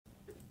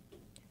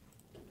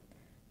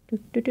Are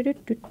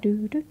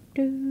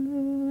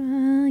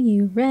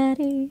you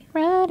ready?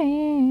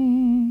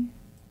 Ready.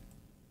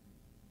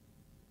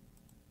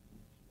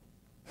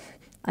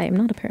 I am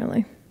not,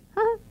 apparently.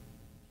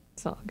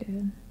 It's all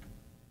good.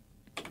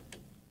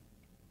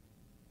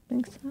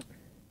 Think so?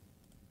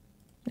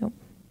 Nope.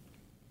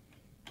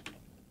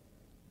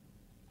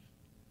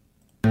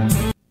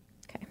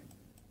 Okay.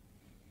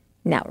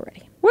 Now we're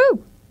ready.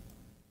 Woo!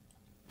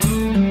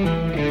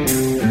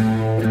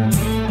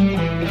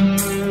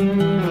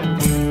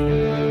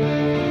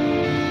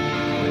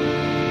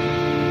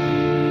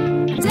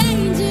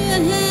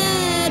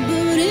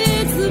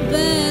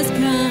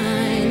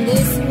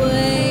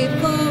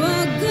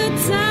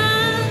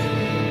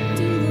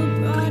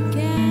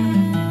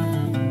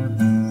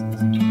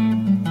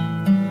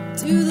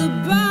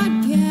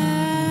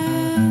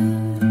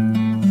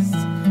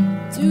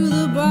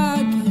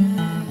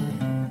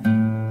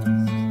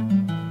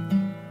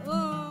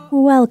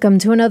 Welcome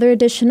to another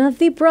edition of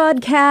the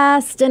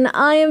broadcast, and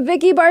I am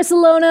Vicky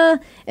Barcelona,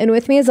 and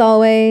with me as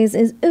always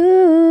is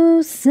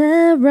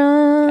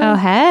Sarah. Oh,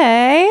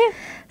 hey.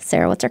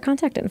 Sarah, what's our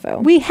contact info?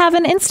 We have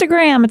an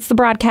Instagram. It's the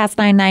Broadcast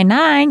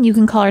 999. You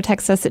can call or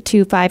text us at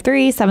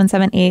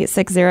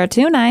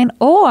 253-778-6029,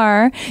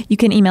 or you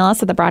can email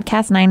us at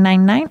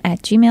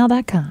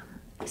thebroadcast999@gmail.com.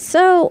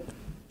 So,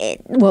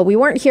 we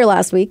weren't here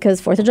last week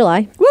because 4th of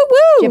July. Woo woo!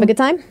 Did you have a good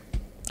time?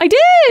 I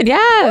did,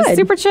 yeah. Good.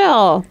 Super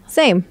chill.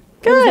 Same.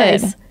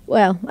 Good. Nice.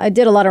 Well, I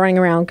did a lot of running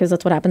around because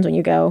that's what happens when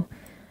you go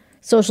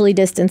socially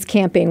distanced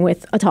camping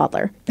with a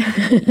toddler.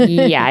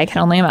 Yeah, I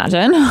can only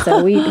imagine.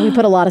 So we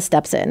put a lot of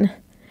steps in.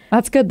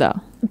 That's good, though.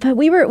 But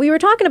we were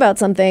talking about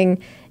something,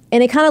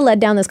 and it kind of led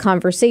down this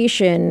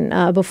conversation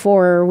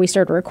before we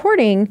started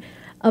recording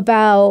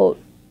about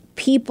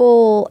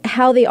people,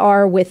 how they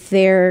are with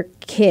their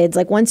kids.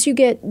 Like once you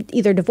get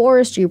either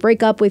divorced or you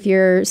break up with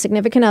your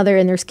significant other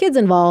and there's kids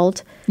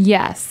involved.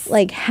 Yes.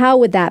 Like how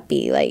would that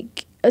be?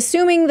 Like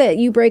assuming that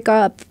you break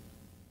up,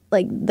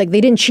 like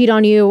they didn't cheat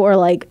on you or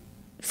like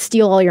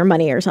steal all your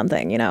money or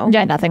something, you know?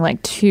 Yeah, nothing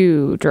like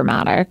too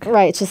dramatic.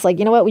 Right. It's just like,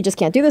 you know what? We just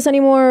can't do this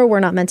anymore.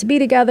 We're not meant to be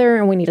together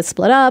and we need to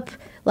split up.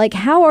 Like,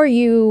 how are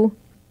you?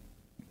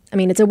 I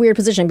mean, it's a weird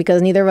position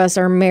because neither of us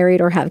are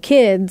married or have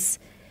kids.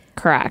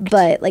 Correct.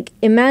 But like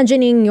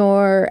imagining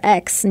your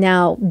ex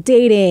now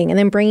dating and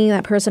then bringing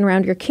that person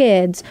around your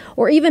kids,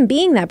 or even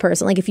being that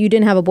person. Like if you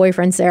didn't have a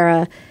boyfriend,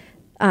 Sarah,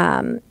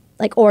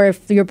 like, or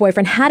if your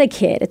boyfriend had a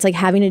kid, it's like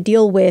having to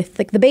deal with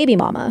like the baby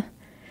mama.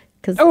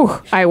 Oh,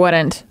 I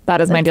wouldn't.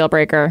 That is my deal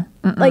breaker.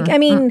 Like, I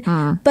mean,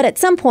 but at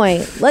some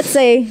point, let's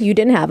say you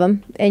didn't have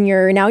them and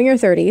you're now in your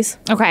 30s.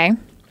 Okay.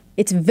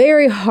 It's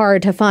very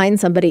hard to find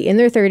somebody in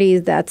their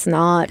 30s that's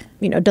not,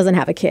 doesn't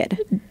have a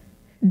kid.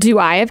 Do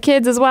I have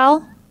kids as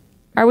well?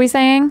 Are we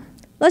saying?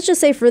 Let's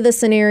just say for this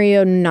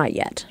scenario, not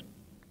yet.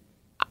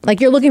 Like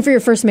you're looking for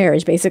your first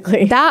marriage,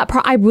 basically.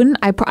 I wouldn't.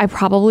 I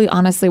probably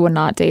honestly would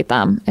not date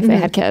them if they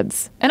had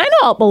kids. And I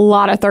know a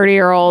lot of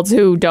 30-year-olds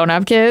who don't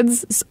have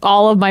kids.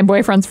 All of my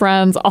boyfriend's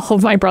friends, all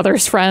of my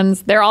brother's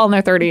friends, they're all in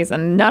their 30s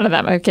and none of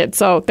them have kids.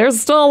 So there's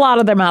still a lot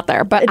of them out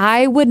there. But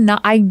I would not.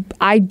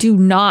 I do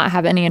not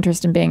have any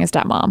interest in being a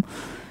stepmom.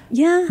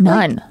 Yeah.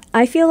 None. Like,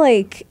 I feel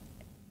like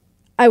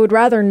I would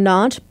rather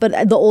not.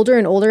 But the older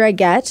and older I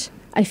get,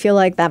 I feel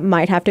like that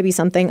might have to be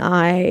something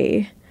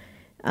I.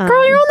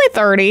 Girl, you're only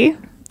 30.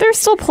 There's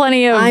still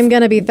plenty of I'm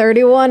going to be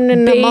 31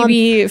 in a month.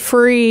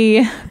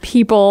 Baby-free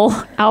people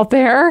out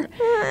there.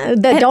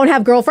 That don't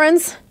have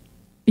girlfriends?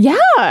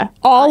 Yeah.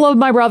 All of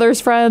my brother's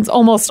friends,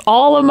 almost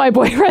all of my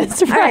boyfriend's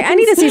friends. All right, I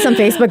need to see some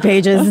Facebook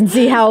pages and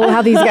see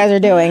how these guys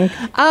are doing.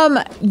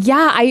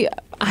 Yeah,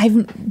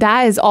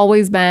 that has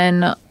always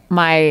been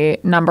my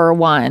number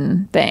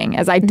one thing.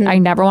 As I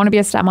never want to be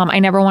a stepmom. I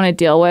never want to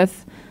deal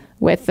with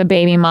the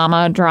baby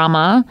mama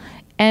drama.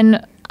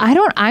 And I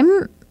don't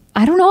know.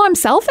 I'm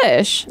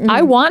selfish.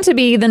 I want to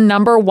be the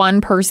number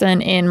one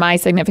person in my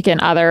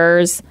significant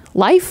other's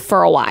life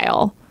for a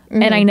while.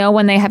 And I know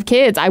when they have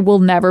kids, I will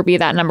never be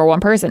that number one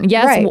person.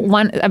 Yes, right.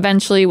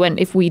 Eventually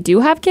if we do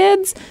have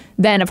kids,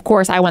 then of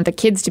course I want the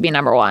kids to be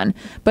number one.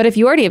 But if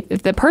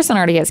the person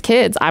already has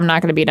kids, I'm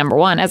not going to be number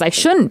one, as I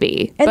shouldn't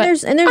be. And but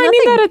there's I need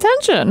that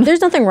attention.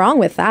 There's nothing wrong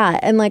with that.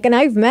 And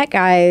I've met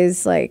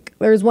guys, like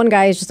there's one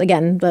guy, just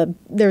again,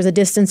 there's a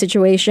distance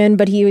situation,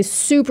 but he was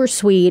super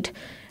sweet.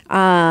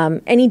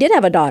 And he did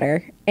have a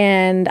daughter,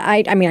 and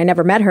I mean, I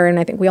never met her, and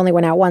I think we only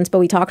went out once, but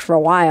we talked for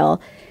a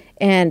while,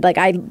 and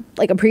I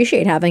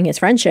appreciate having his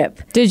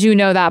friendship. Did you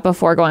know that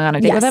before going on a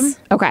date with him?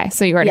 Okay,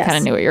 so you already kind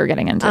of knew what you were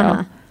getting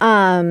into.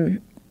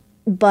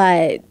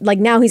 But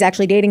now he's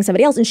actually dating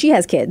somebody else, and she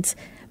has kids.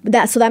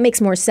 So that makes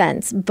more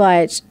sense.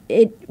 But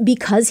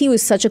because he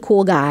was such a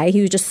cool guy,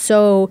 he was just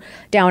so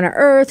down to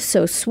earth,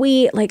 so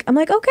sweet. I'm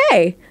like,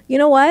 okay, you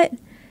know what?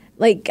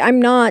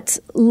 I'm not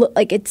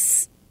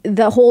it's.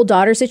 The whole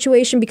daughter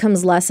situation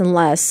becomes less and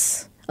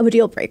less of a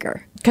deal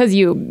breaker. Because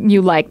you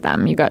like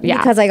them.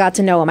 Because I got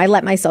to know them. I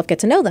let myself get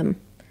to know them.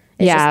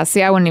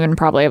 See, I wouldn't even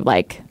probably have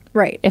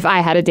Right. If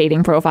I had a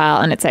dating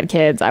profile and it said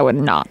kids, I would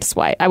not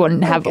swipe. I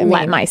wouldn't have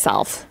let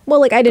myself.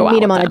 Well, like I didn't go meet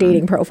out him with on a them.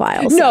 dating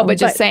profile. No, so- but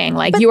just saying,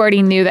 like, you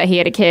already knew that he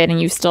had a kid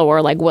and you still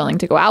were, like, willing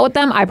to go out with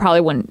them. I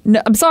probably wouldn't.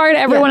 No, I'm sorry to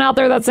everyone out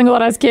there that's single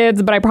that has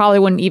kids, but I probably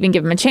wouldn't even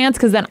give him a chance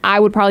because then I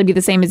would probably be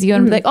the same as you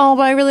and be like, oh,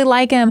 but I really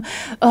like him.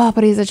 Oh,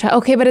 but he's a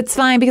child. Okay, but it's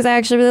fine because I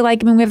actually really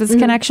like him and we have this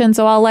connection.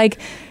 So I'll, like...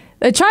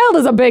 A child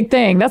is a big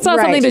thing. That's not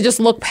something to just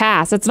look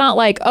past. It's not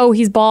like, oh,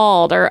 he's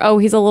bald or, oh,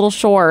 he's a little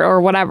short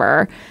or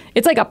whatever.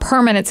 It's like a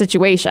permanent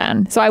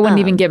situation. So I wouldn't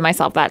even give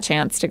myself that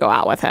chance to go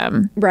out with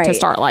him to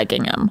start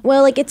liking him.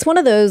 Well, like it's one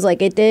of those, like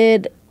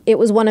it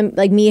was one of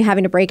like me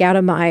having to break out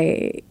of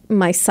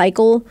my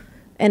cycle.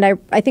 And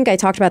I think I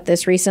talked about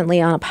this recently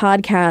on a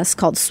podcast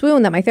called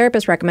Swoon that my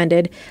therapist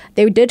recommended.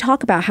 They did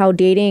talk about how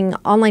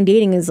online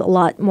dating is a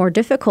lot more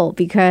difficult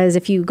because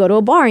if you go to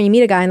a bar and you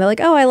meet a guy and they're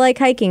like, oh, I like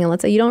hiking. And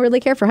let's say you don't really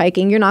care for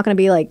hiking. You're not going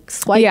to be like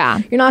swipe. Yeah.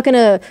 You're not going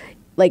to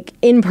like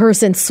in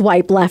person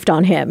swipe left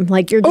on him.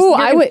 Like you're just.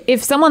 I would.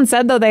 If someone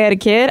said though they had a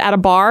kid at a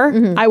bar,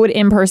 I would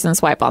in person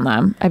swipe on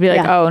them. I'd be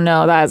like, oh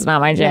no, that's not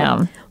my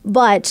jam. Yeah.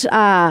 But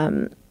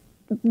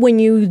when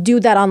you do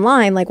that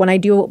online, like when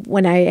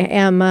I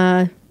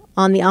am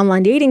on the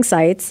online dating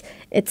sites,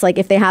 it's like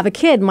if they have a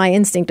kid, my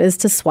instinct is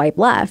to swipe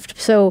left.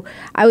 So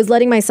I was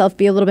letting myself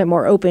be a little bit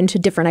more open to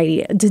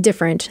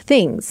different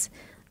things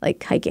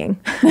like hiking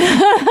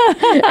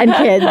and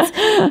kids.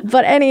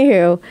 But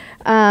anywho,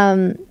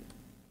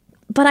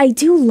 but I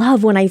do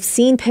love when I've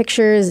seen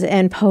pictures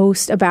and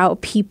posts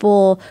about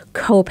people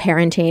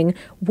co-parenting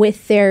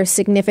with their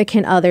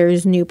significant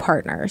others' new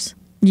partners.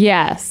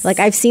 Yes. Like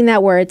I've seen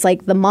that where it's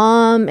like the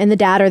mom and the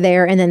dad are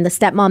there and then the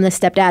stepmom and the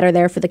stepdad are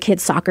there for the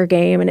kids' soccer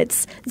game and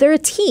they're a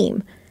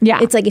team. Yeah.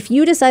 It's like if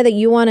you decide that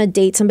you want to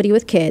date somebody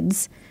with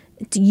kids,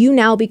 you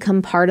now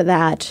become part of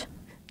that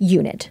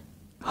unit.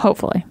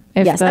 Hopefully.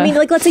 Yes. I mean,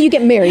 like let's say you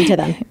get married to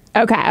them.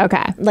 Okay.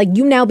 Like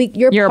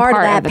you're part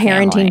of that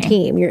parenting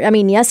team.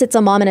 Yes, it's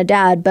a mom and a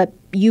dad, but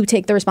you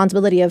take the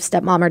responsibility of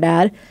stepmom or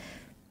dad.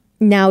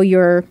 Now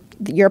you're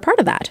a part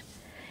of that.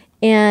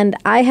 And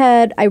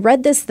I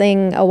read this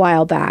thing a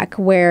while back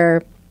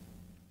where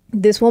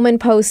this woman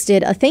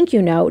posted a thank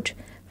you note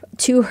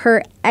to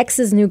her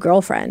ex's new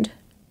girlfriend.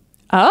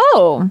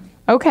 Oh,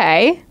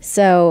 okay.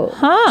 So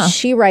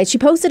she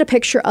posted a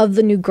picture of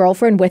the new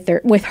girlfriend with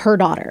her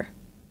daughter.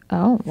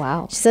 Oh,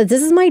 wow. She said,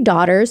 this is my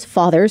daughter's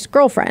father's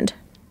girlfriend.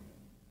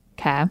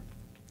 Okay.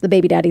 The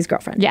baby daddy's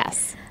girlfriend.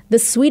 Yes. The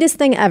sweetest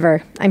thing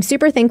ever. I'm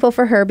super thankful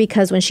for her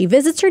because when she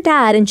visits her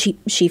dad and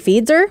she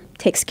feeds her,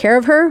 takes care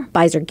of her,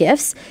 buys her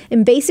gifts,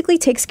 and basically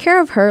takes care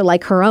of her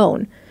like her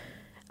own.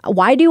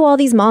 Why do all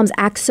these moms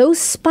act so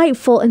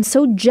spiteful and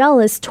so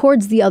jealous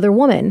towards the other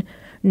woman?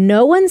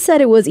 No one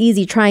said it was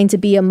easy trying to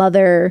be a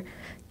mother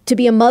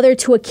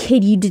to a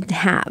kid you didn't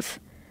have.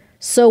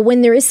 So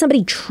when there is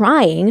somebody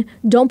trying,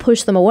 don't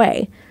push them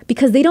away.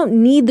 Because they don't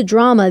need the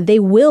drama, they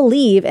will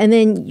leave, and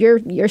then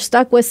you're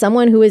stuck with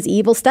someone who is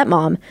evil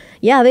stepmom.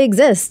 Yeah, they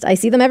exist. I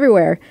see them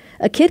everywhere.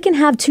 A kid can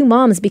have two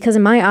moms because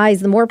in my eyes,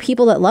 the more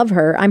people that love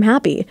her, I'm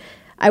happy.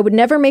 I would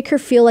never make her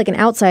feel like an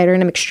outsider,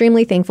 and I'm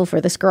extremely thankful for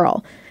this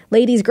girl.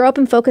 Ladies, grow up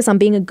and focus on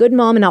being a good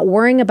mom and not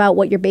worrying about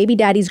what your baby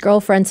daddy's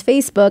girlfriend's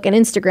Facebook and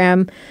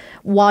Instagram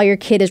while your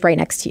kid is right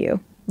next to you.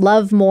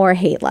 Love more,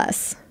 hate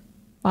less.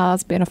 Wow,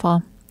 that's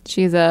beautiful.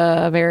 She's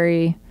a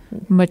very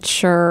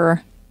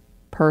mature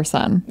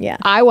person. Yeah.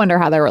 I wonder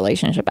how their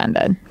relationship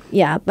ended.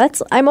 Yeah,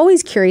 I'm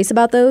always curious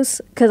about those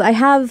because I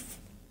have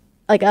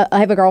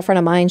a girlfriend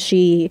of mine.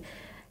 She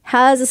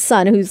has a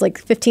son who's like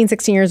 15,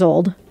 16 years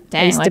old.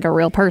 Dang, like a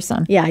real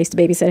person. Yeah, I used to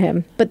babysit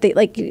him. But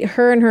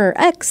her and her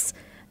ex,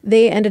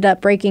 they ended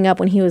up breaking up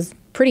when he was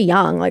pretty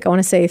young, like I want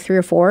to say 3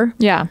 or 4.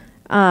 Yeah.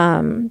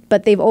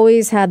 But they've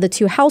always had the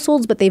two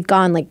households, but they've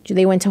gone, like,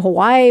 they went to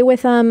Hawaii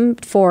with him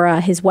for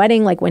his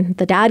wedding, like when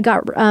the dad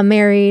got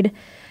married.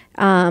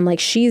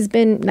 She's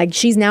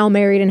now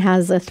married and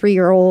has a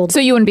 3-year-old. So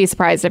you wouldn't be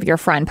surprised if your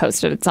friend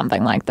posted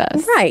something like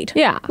this. Right.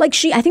 Yeah.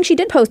 I think she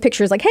did post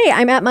pictures like, hey,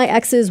 I'm at my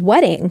ex's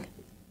wedding,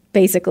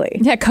 basically.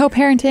 Yeah,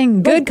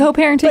 co-parenting. Good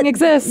co-parenting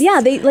exists.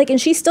 Yeah,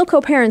 and she's still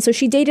co-parent. So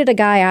she dated a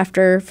guy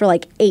for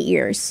 8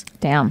 years.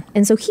 Damn.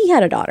 And so he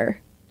had a daughter.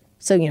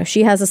 So,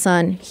 she has a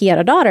son, he had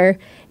a daughter,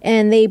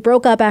 and they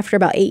broke up after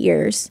about 8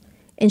 years.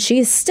 And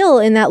she's still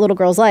in that little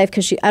girl's life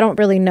because I don't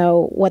really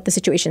know what the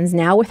situation is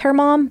now with her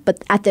mom.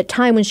 But at the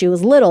time when she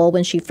was little,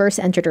 when she first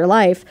entered her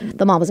life,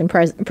 the mom was in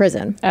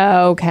prison.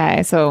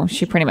 Okay. So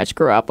she pretty much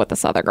grew up with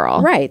this other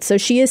girl. Right. So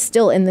she is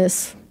still in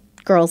this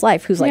girl's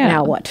life who's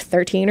now,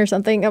 13 or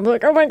something? I'm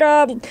like, oh my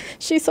God,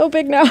 she's so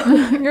big now.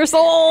 You're so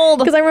old.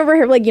 Because I remember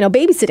her,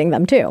 babysitting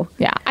them too.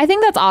 Yeah. I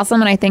think that's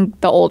awesome. And I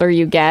think the older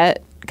you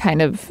get,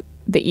 kind of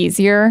the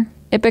easier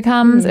it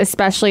becomes,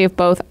 especially if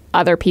both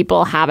other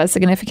people have a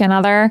significant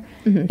other.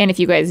 And if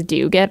you guys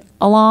do get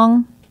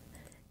along,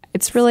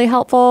 it's really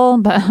helpful.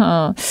 But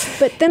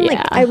then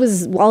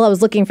while I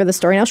was looking for the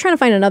story, and I was trying to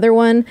find another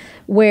one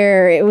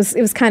where it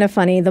was kind of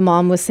funny. The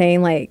mom was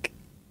saying like,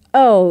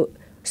 oh,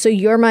 So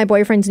you're my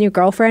boyfriend's new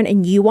girlfriend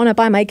and you want to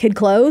buy my kid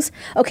clothes?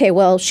 Okay,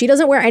 well, she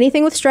doesn't wear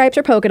anything with stripes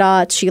or polka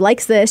dots. She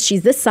likes this.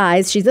 She's this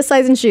size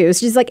in shoes.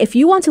 She's like, if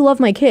you want to love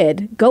my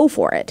kid, go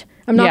for it.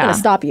 I'm not going to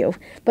stop you.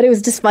 But it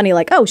was just funny,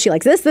 like, oh, she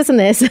likes this, this, and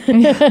this.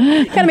 Kind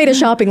of made a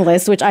shopping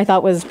list, which I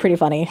thought was pretty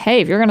funny. Hey,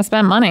 if you're going to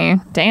spend money,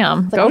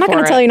 damn, like, I'm not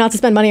going to tell you not to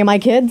spend money on my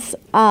kids.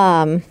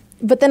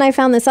 But then I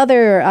found this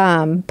other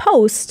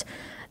post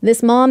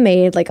this mom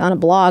made, like on a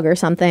blog or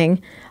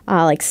something,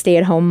 like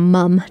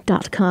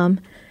stayatHomeMom.com.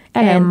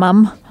 And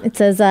mom. It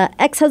says,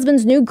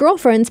 ex-husband's new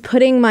girlfriend's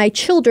putting my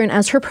children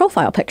as her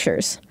profile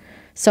pictures.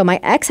 So my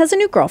ex has a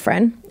new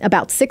girlfriend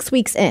about 6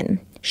 weeks in.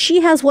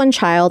 She has 1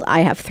 child. I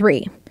have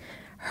 3.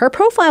 Her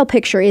profile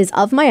picture is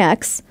of my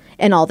ex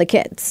and all the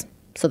kids.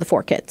 So the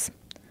 4 kids.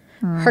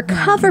 Her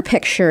cover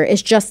picture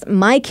is just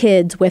my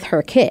kids with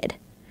her kid.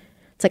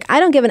 It's like, I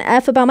don't give an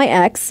F about my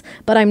ex,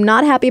 but I'm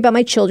not happy about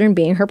my children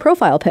being her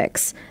profile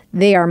pics.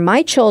 They are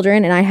my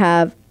children, and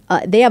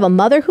they have a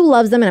mother who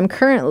loves them,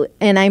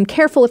 and I'm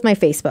careful with my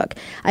Facebook.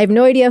 I have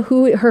no idea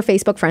who her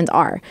Facebook friends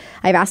are.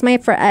 I've asked my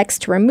ex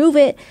to remove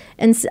it,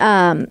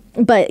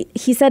 but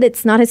he said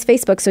it's not his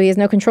Facebook, so he has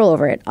no control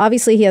over it.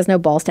 Obviously, he has no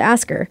balls to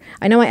ask her.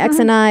 I know my ex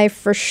and I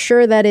for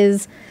sure that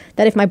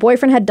if my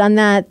boyfriend had done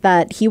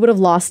that he would have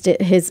lost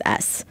his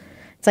S.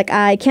 It's like,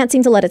 I can't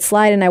seem to let it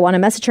slide, and I want to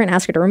message her and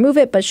ask her to remove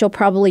it, but she'll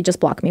probably just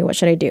block me. What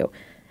should I do?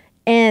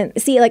 And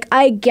see, like,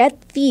 I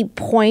get the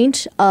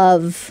point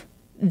of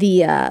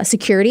the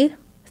security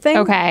thing.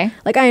 Okay.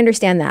 Like, I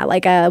understand that.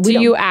 Like, do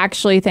you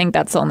actually think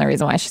that's the only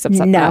reason why she's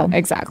upset? No.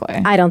 Exactly.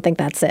 I don't think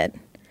that's it.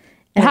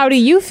 And how do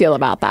you feel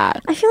about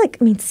that? I feel like,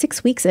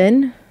 6 weeks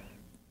in,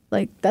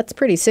 like, that's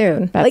pretty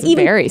soon. That's like,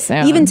 very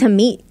soon. Even to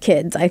meet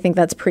kids, I think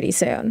that's pretty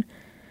soon.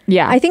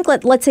 Yeah. I think,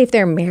 let's say if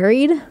they're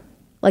married,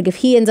 like, if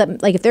he ends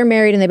up, like, if they're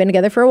married and they've been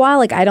together for a while,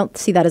 like, I don't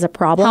see that as a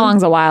problem. How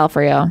long's a while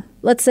for you?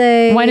 Let's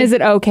say. When is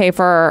it okay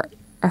for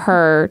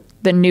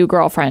the new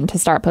girlfriend, to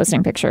start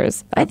posting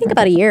pictures? I think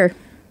about a year.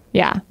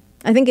 Yeah.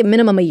 I think at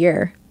minimum a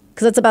year.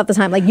 Because that's about the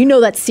time. Like,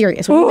 that's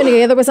serious. When you've been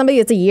together with somebody,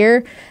 it's a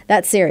year.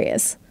 That's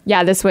serious.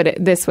 Yeah, this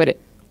would.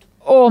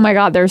 Oh my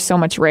God, there's so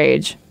much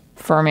rage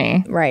for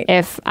me. Right.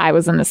 If I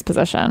was in this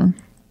position,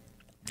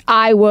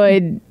 I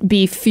would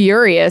be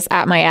furious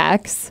at my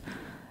ex.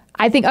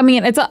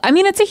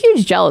 It's a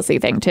huge jealousy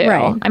thing too.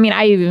 Right.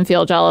 I even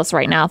feel jealous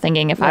right now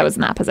thinking if I was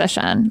in that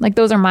position. Like,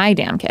 those are my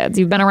damn kids.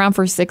 You've been around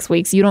for 6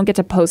 weeks. You don't get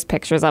to post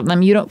pictures of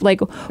them. You don't,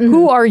 like,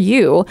 who are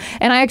you?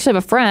 And I actually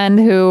have a friend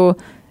who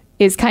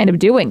is kind of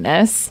doing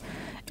this.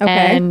 Okay.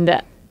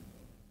 And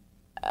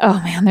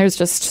oh man, there's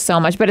just so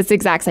much, but it's the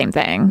exact same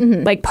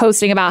thing. Like,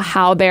 posting about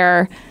how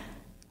they're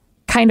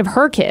kind of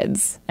her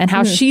kids and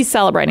how she's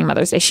celebrating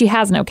Mother's Day. She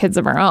has no kids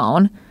of her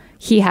own.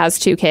 He has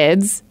 2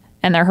 kids.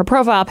 And they're her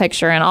profile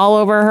picture and all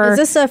over her.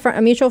 Is this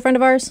a mutual friend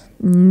of ours?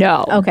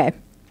 No. Okay.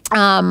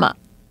 And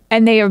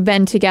they have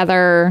been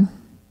together.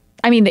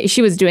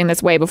 She was doing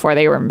this way before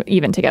they were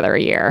even together a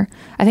year.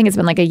 I think it's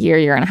been like a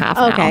year and a half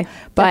now. Okay.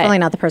 But definitely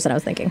not the person I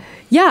was thinking.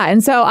 Yeah.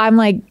 And so I'm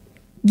like,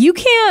 you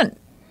can't.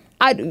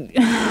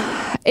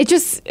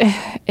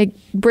 It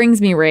brings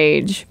me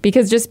rage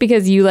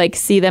because you like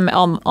see them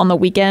on the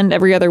weekend,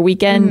 every other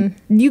weekend,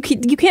 you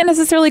can't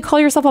necessarily call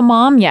yourself a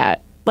mom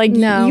yet. Like,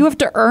 no. You have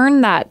to earn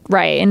that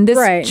right. And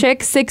this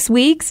chick, 6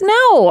 weeks?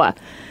 No.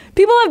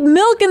 People have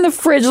milk in the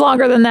fridge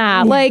longer than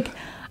that. Like,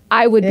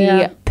 I would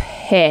be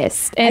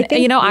pissed. And,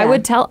 I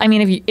would tell,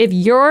 if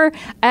your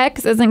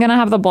ex isn't going to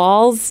have the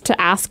balls to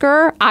ask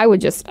her, I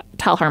would just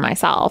tell her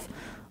myself.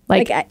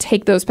 Like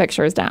take those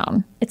pictures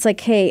down. It's like,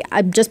 hey,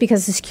 just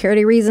because of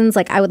security reasons,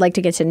 like, I would like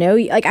to get to know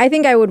you. Like, I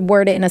think I would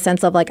word it in a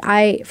sense of, like,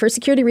 for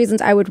security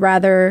reasons, I would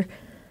rather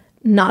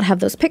not have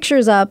those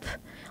pictures up.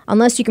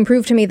 Unless you can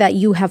prove to me that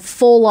you have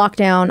full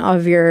lockdown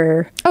of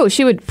your... Oh,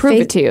 she would prove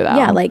it to you, though.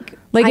 Yeah, like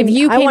if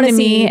you came to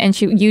me and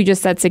you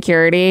just said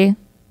security,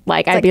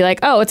 like, I'd be like,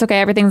 oh, it's okay,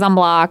 everything's on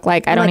block.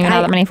 Like, I don't even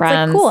have that many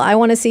friends. It's like, cool, I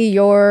want to see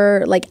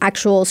your, like,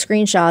 actual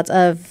screenshots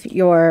of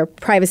your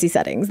privacy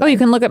settings. Oh, you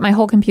can look at my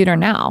whole computer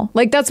now.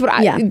 Like, that's what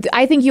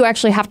I think you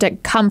actually have to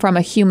come from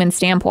a human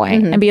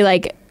standpoint and be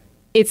like,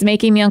 it's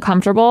making me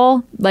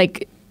uncomfortable.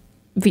 Like...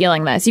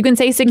 feeling this. You can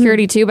say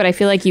security too, but I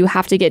feel like you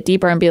have to get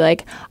deeper and be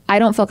like, I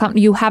don't feel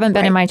comfortable. You haven't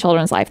been in my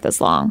children's life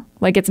this long.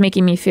 Like, it's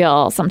making me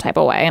feel some type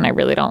of way, and I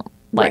really don't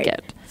like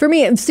it. For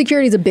me,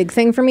 security is a big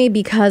thing for me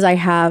because I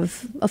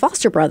have a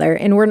foster brother,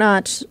 and we're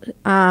not.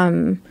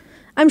 I'm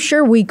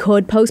sure we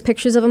could post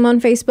pictures of him on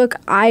Facebook.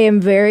 I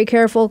am very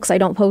careful because I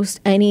don't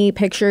post any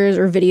pictures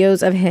or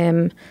videos of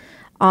him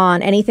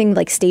on anything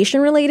like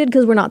station related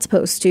because we're not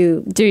supposed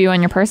to. Do you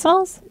on your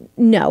personals?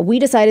 No, we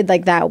decided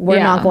like that we're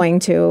not going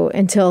to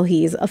until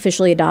he's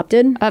officially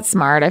adopted. That's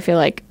smart. I feel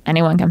like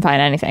anyone can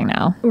find anything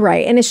now.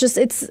 Right. And it's just,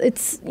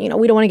 it's we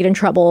don't want to get in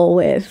trouble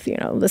with,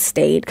 the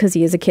state because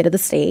he is a kid of the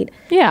state.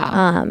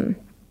 Yeah.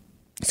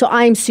 So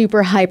I'm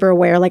super hyper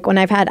aware. Like when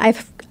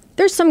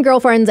there's some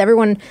girlfriends,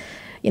 everyone,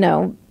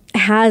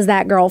 has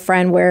that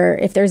girlfriend where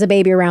if there's a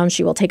baby around,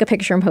 she will take a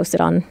picture and post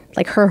it on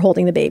like her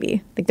holding the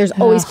baby. Like there's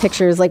always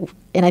pictures like,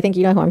 and I think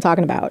you know who I'm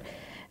talking about.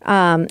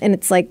 And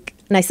it's like,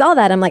 And I saw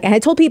that. I'm like, I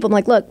had told people, I'm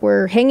like, look,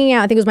 we're hanging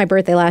out. I think it was my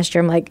birthday last year.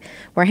 I'm like,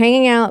 we're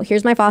hanging out.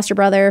 Here's my foster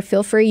brother.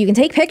 Feel free. You can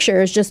take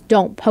pictures. Just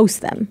don't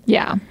post them.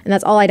 Yeah. And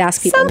that's all I'd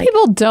ask people. Some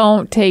people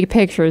don't take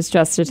pictures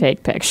just to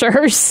take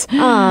pictures.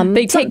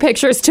 They take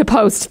pictures to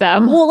post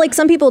them. Well, like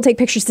some people take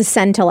pictures to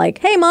send to like,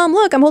 hey, mom,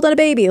 look, I'm holding a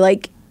baby.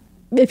 Like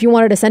if you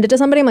wanted to send it to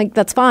somebody, I'm like,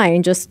 that's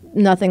fine. Just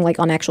nothing like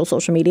on actual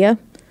social media.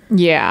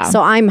 Yeah.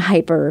 So I'm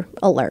hyper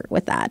alert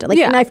with that. Like,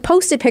 and I've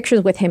posted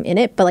pictures with him in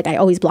it, but like I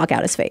always block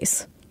out his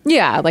face.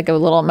 Yeah, like a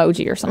little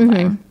emoji or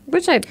something,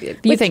 which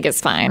you think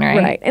is fine, right?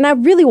 Right. And I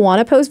really want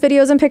to post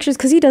videos and pictures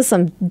because he does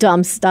some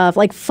dumb stuff,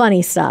 like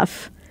funny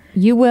stuff.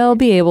 You will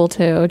be able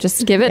to.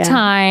 Just give it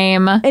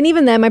time. And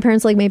even then, my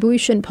parents are like, maybe we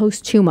shouldn't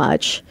post too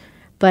much.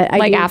 But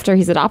after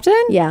he's adopted?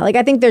 Yeah. Like,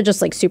 I think they're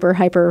just like super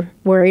hyper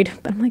worried.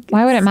 But I'm like,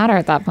 why would it matter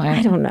at that point?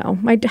 I don't know.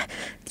 My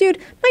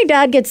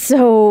dad gets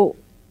so...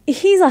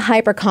 He's a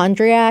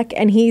hypochondriac,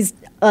 and he's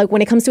like,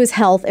 when it comes to his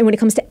health and when it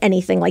comes to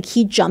anything, like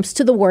he jumps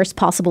to the worst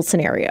possible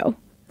scenario.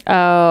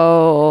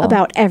 Oh.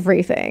 About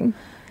everything.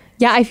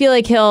 Yeah, I feel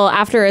like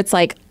after it's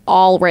like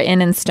all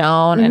written in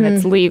stone and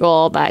it's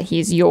legal that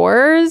he's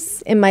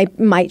yours. It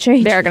might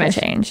change. They're going to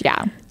change,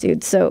 yeah.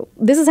 Dude, so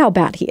this is how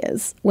bad he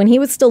is. When he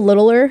was still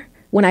littler,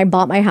 when I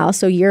bought my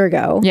house a year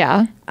ago.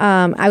 Yeah.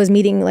 I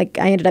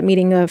ended up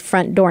meeting a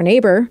front door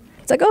neighbor.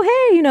 It's like, oh,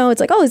 hey,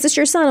 it's like, oh, is this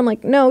your son? I'm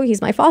like, no,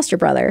 he's my foster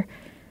brother.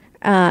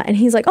 And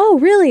he's like, oh,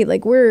 really?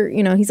 Like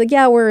he's like,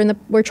 yeah,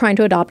 we're trying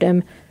to adopt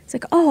him. It's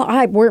like,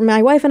 oh,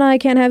 my wife and I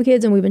can't have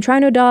kids, and we've been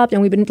trying to adopt,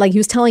 and we've been like, he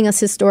was telling us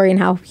his story and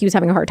how he was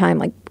having a hard time,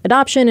 like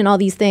adoption and all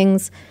these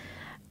things.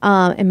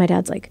 And my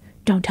dad's like,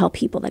 don't tell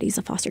people that he's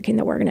a foster kid,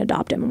 that we're going to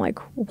adopt him. I'm like,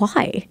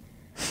 why?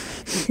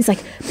 He's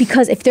like,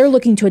 because if they're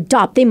looking to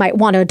adopt, they might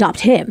want to adopt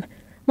him.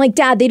 I'm like,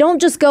 Dad, they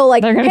don't just go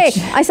like, hey,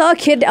 I saw a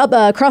kid up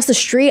across the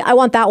street. I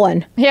want that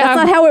one. Yeah.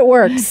 That's not how it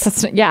works.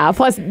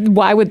 Plus,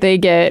 why would they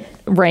get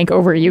rank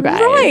over you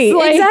guys? Right,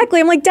 exactly.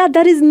 I'm like, Dad,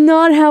 that is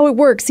not how it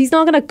works. He's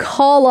not going to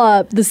call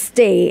up the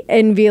state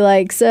and be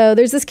like, so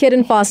there's this kid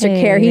in foster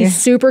care. He's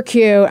super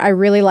cute. I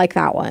really like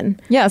that one.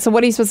 Yeah, so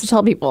what are you supposed to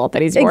tell people?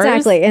 That he's yours?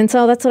 Exactly. And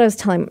so that's what I was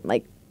telling him.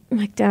 Like, I'm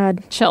like,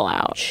 Dad. Chill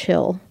out.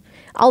 Chill.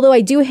 Although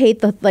I do hate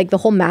the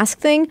whole mask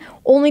thing,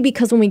 only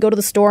because when we go to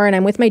the store and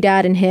I'm with my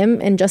dad and him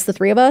and just the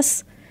three of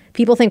us,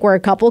 people think we're a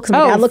couple because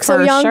my dad looks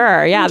so young.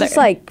 Sure, yeah. Just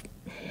like,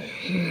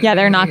 yeah,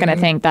 they're not going to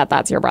think that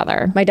that's your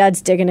brother. My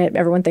dad's digging it.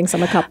 Everyone thinks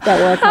I'm a couple. That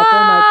we're a couple.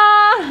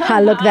 I'm like, I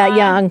look that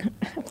young.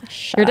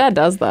 Your dad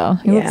does though.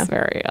 He looks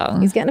very young.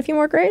 He's getting a few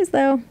more grays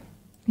though.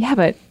 Yeah,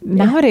 but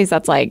nowadays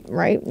that's like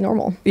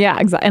normal. Yeah,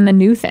 exactly. And the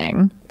new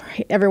thing.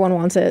 Right, everyone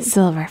wants it.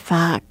 Silver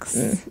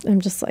fox. I'm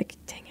just like,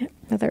 dang it,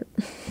 Heather.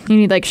 You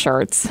need like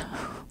shirts.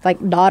 Like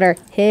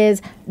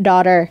his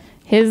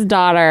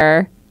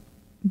daughter.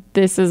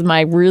 This is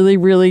my really,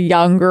 really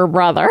younger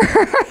brother.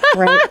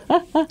 Right.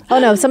 Oh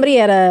no, somebody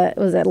at a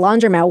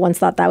laundromat once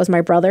thought that was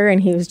my brother,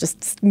 and he was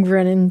just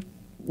grinning.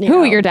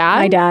 Who, your dad?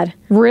 My dad.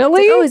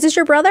 Really? Like, oh, is this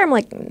your brother? I'm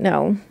like,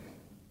 no.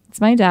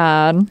 It's my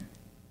dad.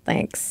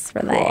 Thanks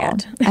for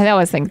that. I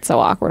always think it's so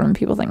awkward when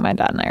people think my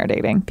dad and I are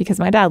dating because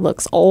my dad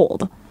looks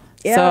old.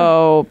 Yeah.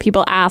 So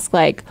people ask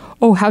like,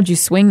 oh, how'd you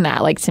swing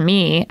that? Like to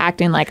me,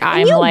 acting like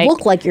I'm like... You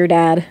look like your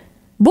dad.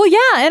 Well,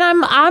 yeah, and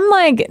I'm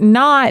like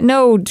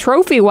no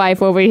trophy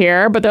wife over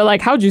here, but they're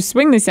like, how'd you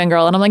swing this young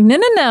girl? And I'm like,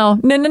 no.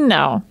 You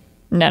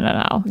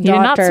did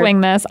not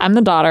swing this. I'm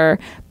the daughter.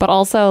 But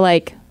also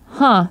like,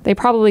 they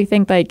probably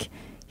think like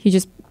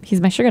he's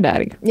my sugar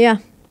daddy. Yeah,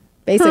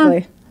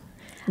 basically.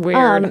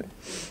 Weird.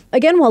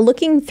 Again, while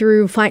looking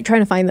through, trying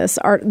to find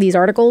these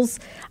articles,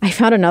 I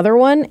found another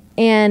one.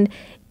 And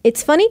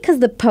it's funny because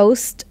the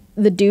post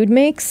the dude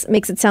makes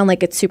it sound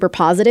like it's super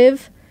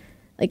positive.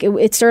 Like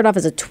it started off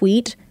as a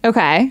tweet.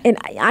 Okay. And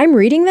I'm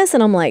reading this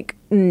and I'm like,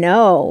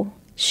 no,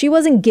 she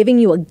wasn't giving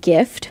you a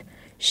gift.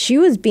 She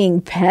was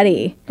being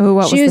petty. Oh,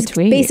 what was the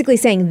tweet? Basically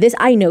saying this,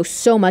 I know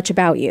so much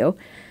about you.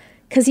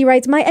 Because he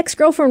writes, my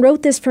ex-girlfriend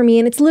wrote this for me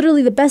and it's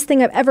literally the best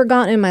thing I've ever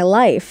gotten in my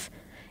life.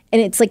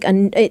 And it's like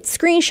it's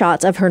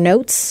screenshots of her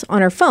notes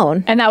on her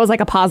phone. And that was like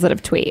a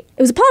positive tweet.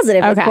 It was a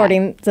positive,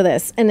 according to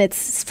this. And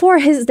it's for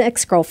his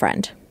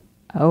ex-girlfriend.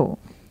 Oh.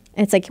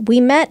 And it's like, we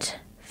met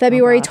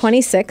February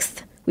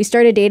 26th. We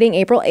started dating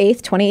April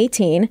 8th,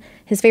 2018.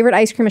 His favorite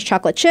ice cream is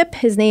chocolate chip.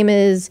 His name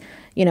is,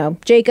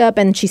 Jacob,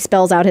 and she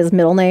spells out his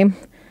middle name.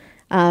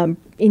 And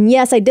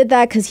yes, I did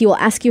that because he will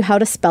ask you how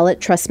to spell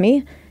it. Trust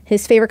me.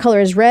 His favorite color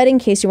is red in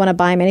case you want to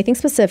buy him anything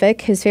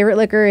specific. His favorite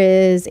liquor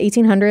is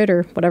 1800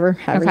 or whatever,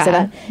 however you say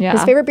that. Yeah.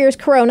 His favorite beer is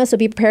Corona, so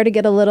be prepared to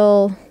get a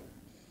little,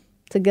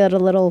 I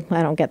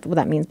don't get what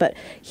that means, but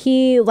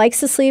he likes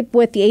to sleep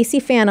with the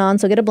AC fan on,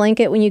 so get a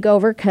blanket when you go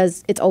over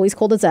because it's always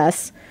cold as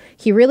S.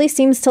 He really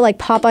seems to like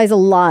Popeyes a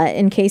lot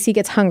in case he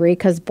gets hungry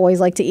because boys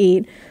like to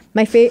eat.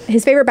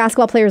 His favorite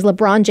basketball player is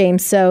LeBron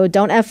James, so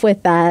don't F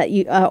with that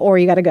or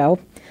you got to go.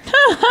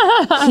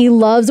 He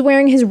loves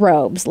wearing his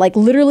robes, like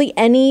literally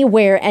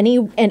anywhere,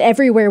 and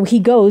everywhere he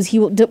goes, he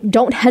will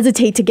don't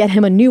hesitate to get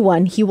him a new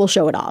one. He will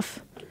show it off.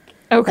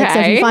 Okay. Like, so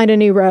if you find a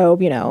new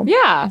robe,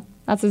 Yeah.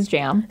 That's his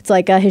jam. It's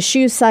like his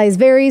shoe size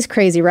varies.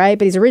 Crazy, right?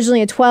 But he's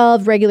originally a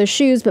 12, regular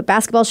shoes, but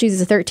basketball shoes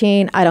is a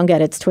 13. I don't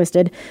get it. It's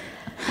twisted.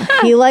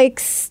 He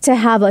likes to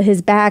have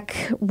his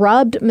back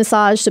rubbed,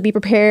 massaged, so be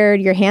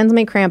prepared. Your hands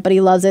may cramp, but he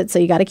loves it, so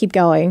you got to keep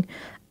going.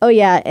 Oh,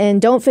 yeah, and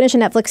don't finish a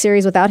Netflix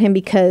series without him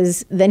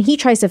because then he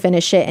tries to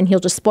finish it and he'll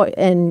just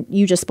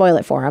you just spoil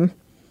it for him.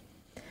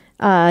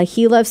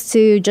 He loves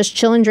to just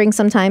chill and drink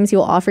sometimes.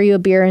 He'll offer you a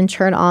beer and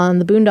turn on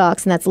the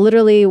Boondocks, and that's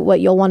literally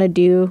what you'll want to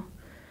do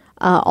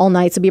all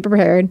night, so be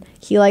prepared.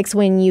 He likes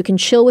when you can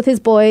chill with his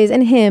boys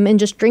and him and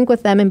just drink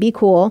with them and be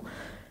cool.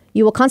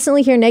 You will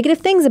constantly hear negative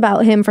things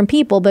about him from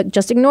people, but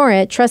just ignore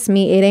it. Trust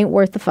me, it ain't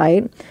worth the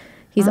fight.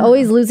 He's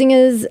always losing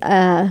his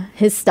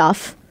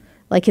stuff,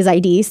 like his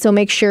ID, so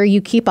make sure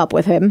you keep up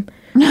with him.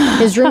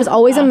 His room is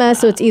always a mess,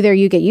 so it's either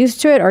you get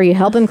used to it or you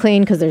help him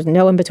clean because there's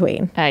no in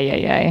between.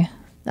 Ay.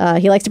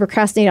 He likes to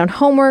procrastinate on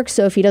homework,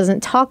 so if he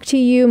doesn't talk to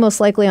you, most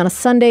likely on a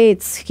Sunday,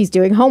 he's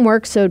doing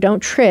homework, so don't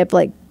trip.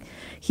 Like,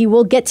 he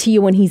will get to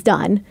you when he's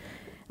done.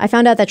 I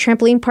found out that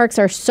trampoline parks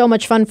are so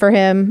much fun for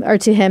him, or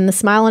to him. The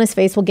smile on his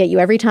face will get you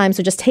every time,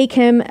 so just take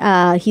him.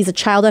 He's a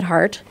child at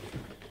heart.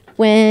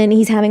 When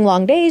he's having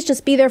long days,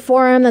 just be there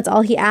for him. That's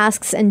all he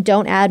asks, and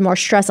don't add more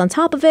stress on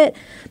top of it.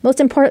 Most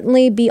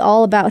importantly, be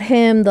all about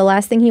him. The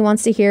last thing he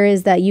wants to hear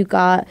is that you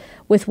got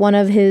with one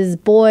of his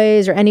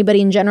boys or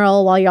anybody in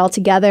general while you're all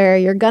together.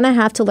 You're going to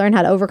have to learn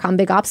how to overcome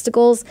big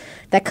obstacles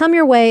that come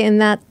your way, and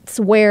that's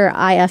where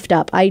I effed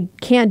up. I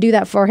can't do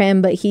that for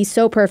him, but he's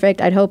so perfect.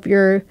 I'd hope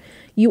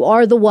you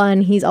are the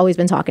one he's always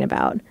been talking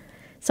about.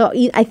 So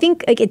I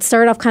think it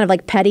started off kind of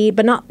like petty,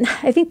 but not.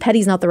 I think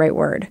petty's not the right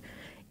word.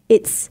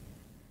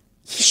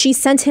 She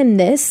sent him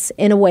this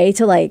in a way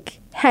to like,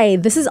 hey,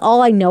 this is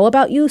all I know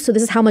about you, so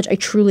this is how much I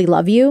truly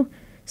love you.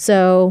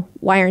 So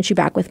why aren't you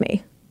back with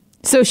me?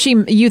 So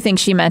you think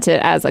she meant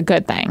it as a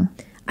good thing?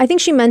 I think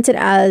she meant it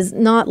as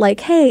not like,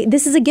 hey,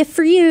 this is a gift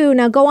for you.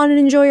 Now go on and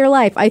enjoy your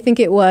life. I think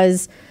it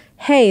was,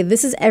 hey,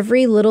 this is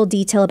every little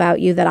detail about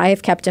you that I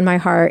have kept in my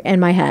heart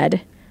and my head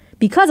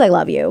because I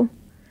love you.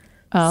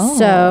 Oh.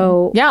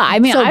 So yeah, I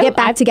mean, so get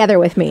back together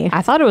with me.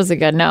 I thought it was a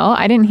good no.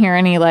 I didn't hear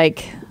any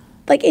like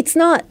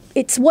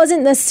it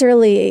wasn't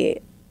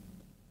necessarily,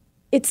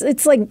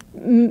 it's like,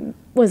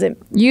 was it?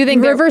 You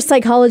think reverse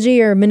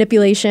psychology or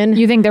manipulation?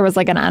 You think there was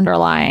like an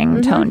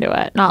underlying tone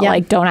to it, not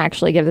like don't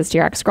actually give this to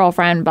your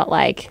ex-girlfriend, but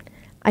like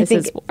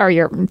or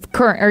your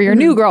current or your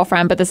new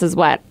girlfriend, but this is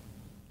what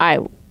I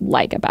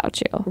like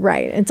about you.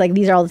 Right. It's like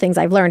these are all the things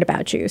I've learned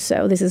about you,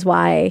 so this is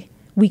why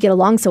we get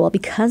along so well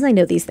because I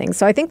know these things.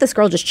 So I think this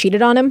girl just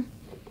cheated on him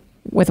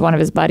with one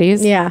of his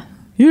buddies. Yeah.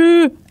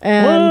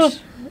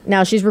 And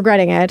now she's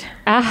regretting it.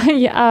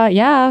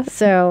 Yeah.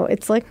 So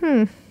it's like,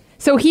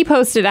 So he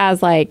posted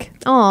as like,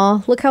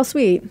 "Aw, look how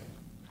sweet."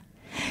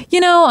 You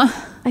know,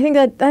 I think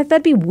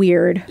that'd be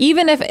weird.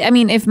 Even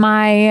if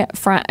my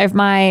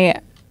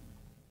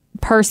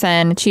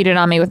person cheated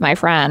on me with my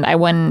friend, I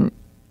wouldn't.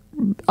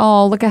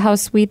 Oh, look at how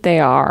sweet they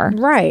are.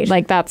 Right.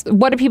 Like that's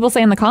what do people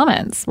say in the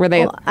comments? Were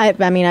they? Well, I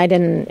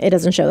didn't. It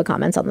doesn't show the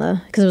comments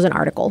on because it was an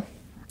article.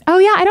 Oh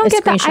yeah, I don't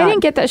get that. I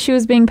didn't get that she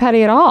was being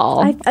petty at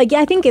all.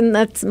 I think, and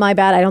that's my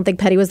bad. I don't think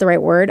petty was the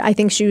right word. I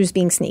think she was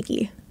being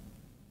sneaky.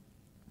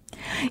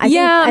 I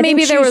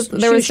maybe think there was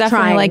definitely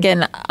trying. like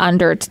an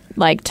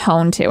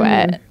tone to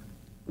it,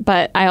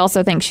 but I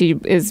also think she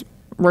is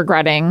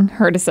regretting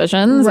her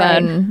decisions,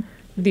 and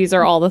these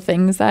are all the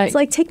things that it's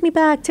like take me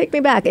back.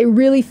 It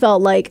really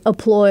felt like a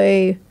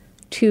ploy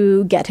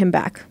to get him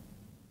back.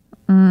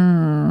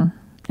 And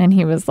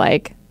he was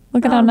like,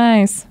 "Look at how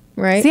nice."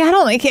 Right. See, I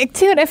don't like it,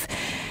 dude. If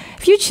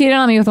you cheated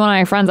on me with one of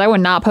my friends, I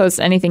would not post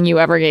anything you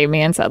ever gave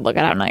me and said, "Look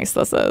at how nice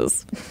this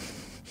is."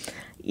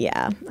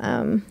 Yeah.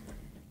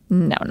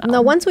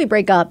 No. Once we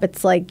break up,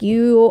 it's like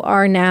you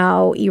are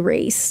now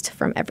erased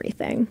from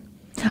everything.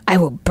 I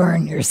will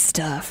burn your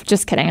stuff.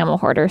 Just kidding. I'm a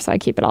hoarder, so I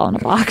keep it all in a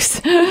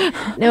box.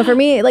 No, for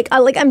me,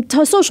 I'm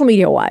social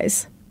media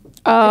wise.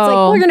 Oh. It's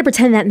like we're gonna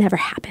pretend that never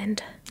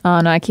happened.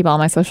 Oh no, I keep all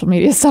my social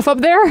media stuff up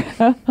there.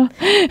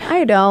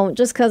 I don't,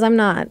 just because I'm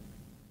not.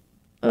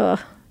 I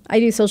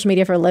do social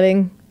media for a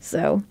living,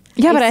 so.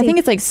 Yeah, but I think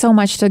it's like so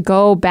much to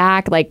go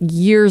back like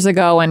years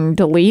ago and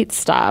delete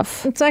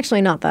stuff. It's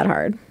actually not that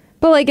hard.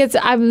 But like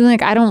I'm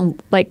like I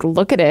don't like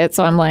look at it,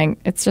 so I'm like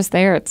it's just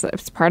there.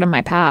 It's part of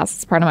my past.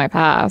 It's part of my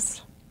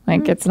past.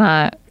 Like it's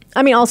not.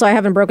 I mean, also I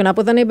haven't broken up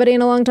with anybody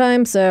in a long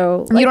time,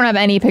 so you don't have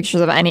any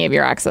pictures of any of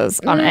your exes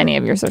on any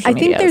of your social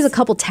media. I think there's a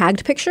couple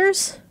tagged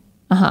pictures.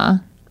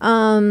 Why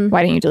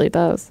didn't you delete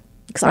those?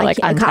 Or like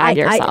untag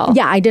yourself.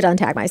 I did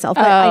untag myself.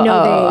 But I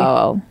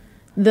know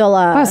they'll.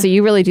 Wow, so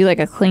you really do like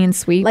a clean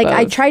sweep. Like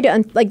I try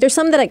to there's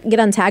some that I get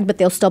untagged, but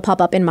they'll still pop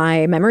up in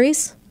my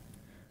memories.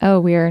 Oh,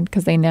 weird,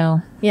 because they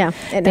know. Yeah,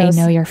 they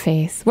know your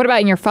face. What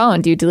about in your phone?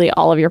 Do you delete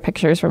all of your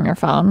pictures from your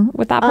phone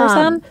with that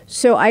person?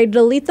 So I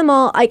delete them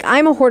all. Like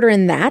I'm a hoarder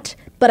in that,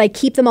 but I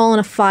keep them all in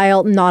a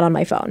file, not on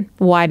my phone.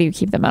 Why do you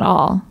keep them at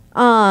all?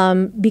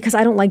 Because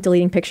I don't like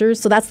deleting pictures.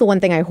 So that's the one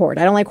thing I hoard.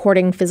 I don't like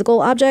hoarding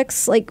physical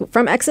objects like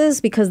from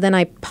exes because then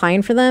I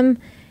pine for them.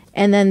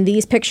 And then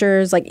these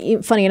pictures, like,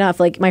 funny enough,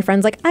 like my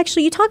friend's like,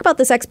 actually, you talk about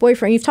this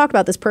ex-boyfriend, you've talked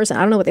about this person.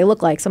 I don't know what they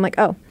look like. So I'm like,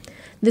 oh,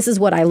 this is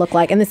what I look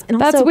like. And that's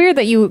also, weird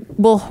that you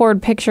will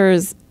hoard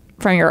pictures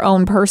from your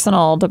own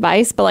personal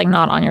device, but like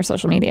not on your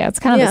social media. It's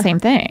kind of the same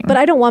thing. But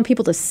I don't want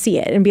people to see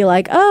it and be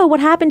like, oh, what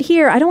happened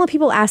here? I don't want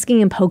people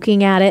asking and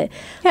poking at it.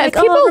 Yeah, like,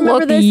 if people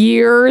look this?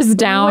 years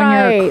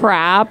down your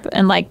crap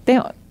and like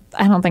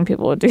I don't think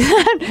people would do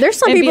that. There's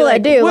some people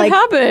that do. What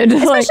happened?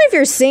 Especially if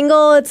you're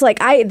single, it's like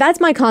that's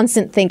my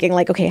constant thinking.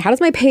 Like, okay, how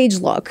does my page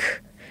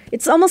look?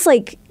 It's almost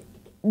like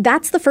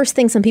that's the first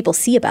thing some people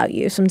see about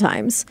you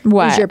sometimes.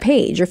 What? Is your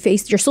page, your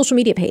face, your social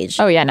media page.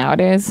 Oh yeah,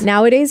 nowadays.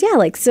 Nowadays, yeah.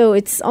 Like, so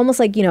it's almost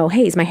like,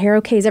 hey, is my hair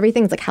okay? Is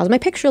everything? It's like, how's my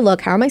picture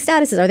look? How are my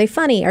statuses? Are they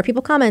funny? Are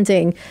people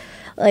commenting?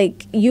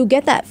 Like, you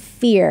get that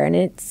fear, and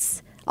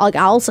it's like,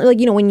 also like,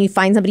 when you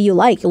find somebody you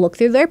like, you look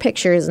through their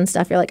pictures and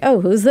stuff. You're like, oh,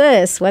 who's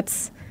this?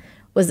 Was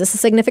this a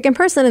significant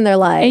person in their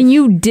life? And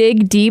you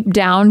dig deep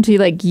down to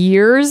like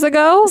years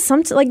ago?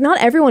 Like, not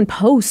everyone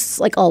posts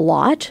like a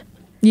lot.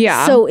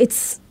 Yeah. So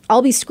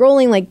I'll be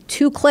scrolling like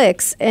 2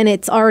 clicks and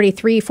it's already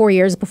 3-4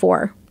 years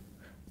before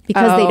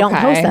because they don't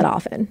post that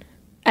often.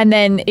 And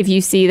then if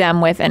you see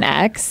them with an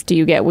ex, do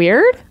you get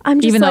weird?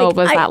 Even though it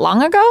was that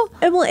long ago?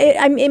 Well,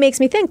 it makes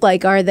me think,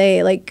 like, are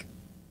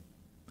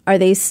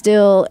they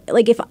still,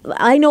 like, if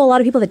I know a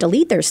lot of people that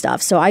delete their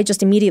stuff, so I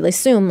just immediately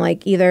assume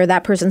like either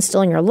that person's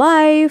still in your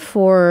life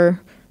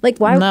or like,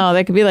 why? No,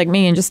 they could be like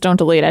me and just don't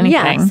delete anything.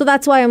 Yeah, so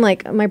that's why I'm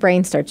like, my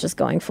brain starts just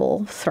going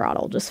full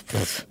throttle, just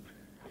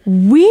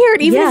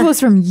weird, even if it was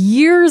from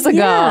years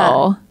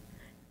ago.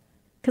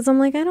 Because I'm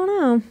like, I don't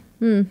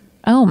know.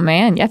 Oh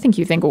man, I think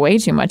you think way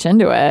too much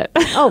into it.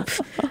 Oh,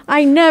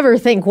 I never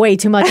think way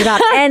too much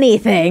about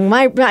anything.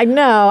 I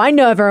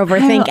never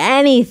overthink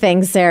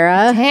anything,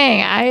 Sarah.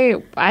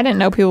 Dang, I didn't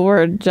know people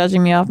were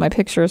judging me off my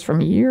pictures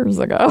from years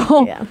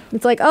ago. Yeah,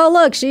 it's like, oh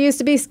look, she used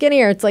to be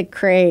skinnier. It's like,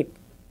 great,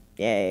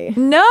 yay.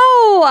 No,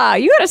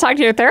 you got to talk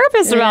to your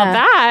therapist about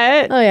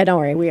that. Oh yeah, don't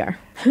worry, we are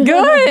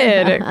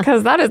good,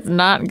 because that is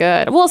not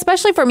good. Well,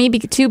 especially for me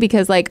too,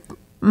 because like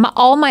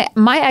all my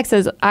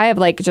exes, I have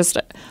like just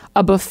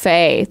a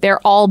buffet. They're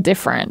all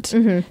different.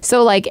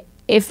 So like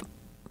if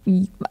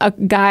a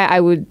guy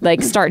I would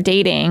like start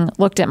dating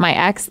looked at my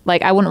ex,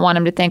 like I wouldn't want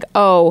him to think,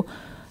 oh,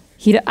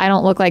 I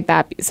don't look like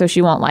that, so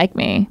she won't like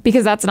me,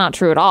 because that's not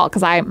true at all.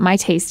 Because my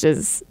taste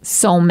is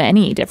so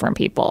many different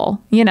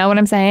people. You know what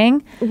I'm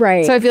saying?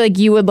 Right. So I feel like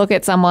you would look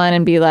at someone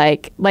and be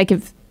like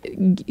if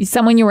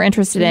someone you were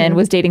interested in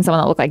was dating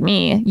someone that looked like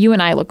me, you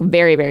and I look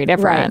very, very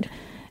different. Right.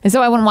 And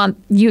so I wouldn't want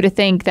you to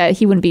think that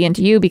he wouldn't be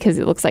into you because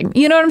it looks like,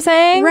 you know what I'm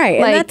saying? Right.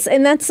 Like,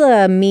 and that's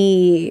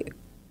me,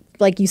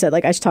 like you said,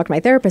 like I should talk to my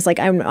therapist. Like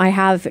I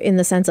have, in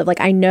the sense of like,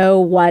 I know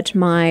what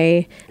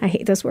I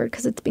hate this word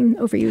because it's been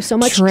overused so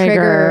much.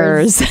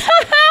 Triggers.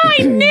 I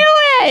knew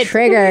it.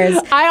 Triggers.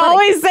 I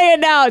always say it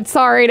now.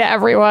 Sorry to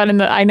everyone.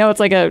 And I know it's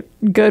like a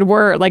good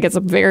word. Like it's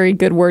a very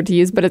good word to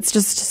use, but it's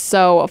just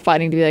so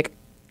funny to be like,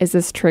 is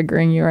this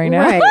triggering you right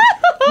now? Right.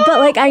 But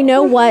like, I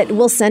know what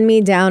will send me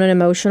down an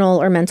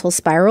emotional or mental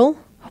spiral.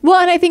 Well,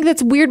 and I think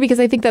that's weird because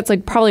I think that's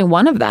like probably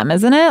one of them,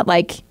 isn't it?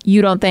 Like,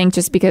 you don't think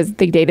just because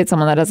they dated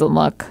someone that doesn't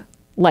look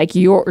like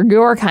your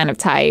kind of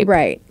type,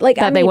 right? Like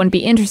that they wouldn't be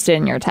interested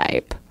in your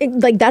type.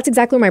 Like that's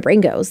exactly where my brain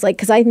goes. Like,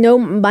 because I know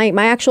my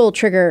actual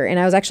trigger, and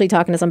I was actually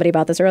talking to somebody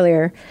about this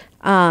earlier,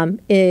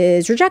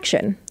 is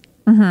rejection,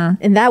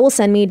 and that will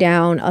send me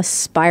down a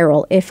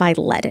spiral if I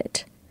let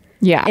it.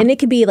 Yeah. And it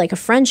could be like a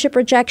friendship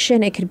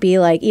rejection. It could be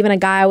like even a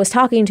guy I was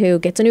talking to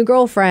gets a new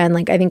girlfriend.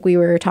 Like I think we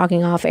were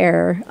talking off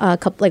air a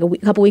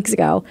couple weeks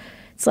ago.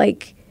 It's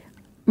like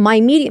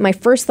my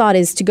first thought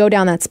is to go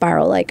down that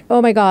spiral. Like,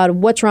 oh my God,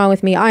 what's wrong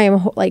with me? I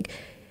am like,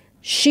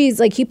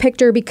 she's like, you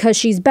picked her because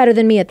she's better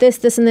than me at this,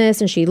 this, and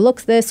this, and she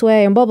looks this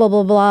way, and blah, blah,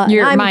 blah, blah.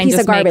 Your I'm mind a piece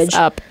just of garbage. makes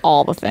up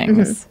all the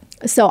things.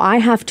 So I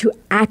have to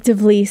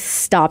actively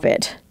stop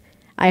it.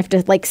 I have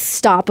to like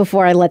stop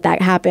before I let that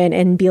happen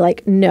and be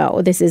like,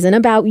 no, this isn't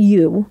about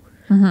you.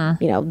 You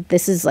know,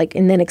 this is like,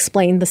 and then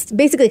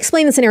basically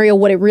explain the scenario,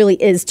 what it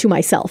really is to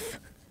myself.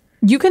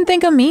 You can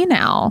think of me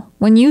now.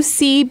 When you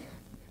see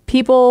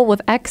people with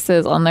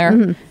exes on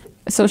their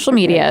social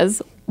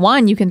medias,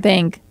 one, you can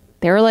think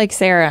they were like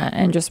Sarah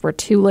and just were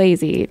too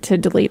lazy to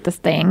delete the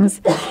things.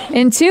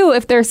 And two,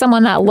 if there's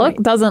someone that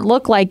doesn't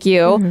look like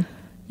you,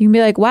 you can be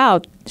like, wow,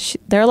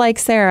 they're like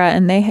Sarah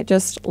and they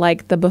just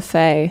like the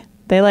buffet.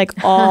 They like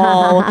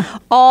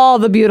all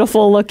the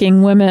beautiful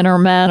looking women or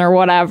men or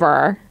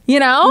whatever, you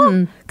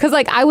know? Because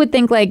like I would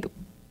think like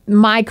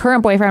my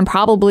current boyfriend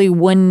probably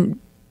wouldn't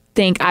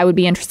think I would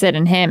be interested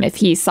in him if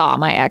he saw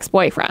my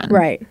ex-boyfriend.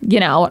 Right. You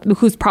know,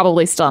 who's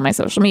probably still on my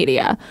social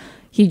media.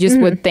 He just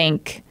would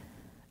think,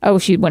 oh,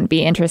 she wouldn't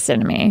be interested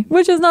in me,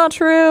 which is not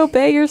true.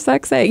 Bae, you're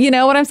sexy. You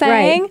know what I'm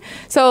saying? Right.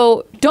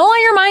 So don't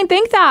let your mind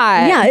think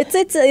that. Yeah,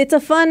 it's a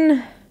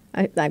fun...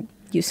 I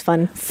use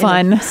fun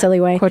in a silly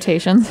way,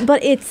 quotations,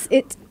 but it's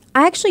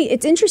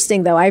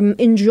interesting though. I'm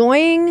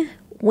enjoying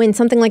when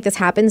something like this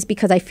happens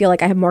because I feel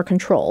like I have more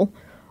control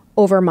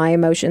over my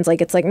emotions.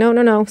 Like it's like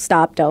no,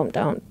 stop,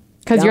 don't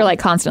Because you're like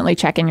constantly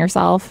checking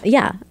yourself.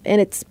 Yeah.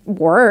 And it's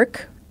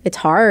work. It's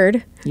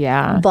hard.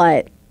 Yeah.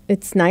 But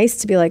it's nice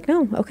to be like,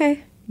 no,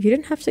 okay. You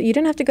didn't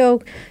have to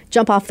go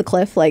jump off the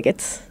cliff. Like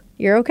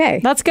you're okay.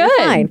 That's good.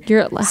 You're fine.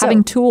 You're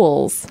having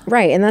tools.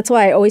 Right. And that's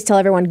why I always tell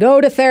everyone, go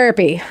to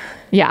therapy.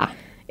 Yeah.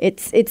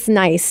 It's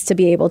nice to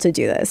be able to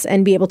do this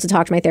and be able to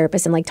talk to my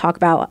therapist and like talk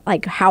about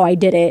like how I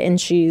did it.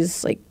 And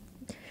she's like,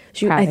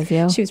 proud of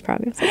you. She was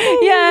proud of me.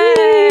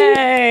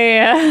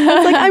 Yay!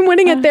 It's like, I'm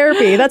winning at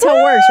therapy. That's how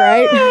it works,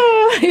 right?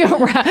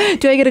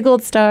 Do I get a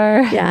gold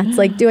star? Yeah. It's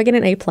like, do I get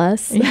an A+?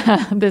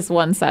 Yeah, this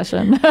one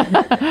session.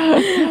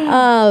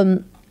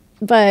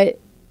 But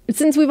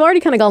since we've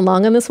already kind of gone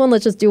long on this one,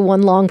 let's just do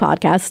one long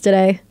podcast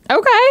today.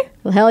 Okay.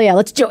 Well, hell yeah,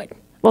 let's do it.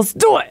 Let's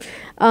do it.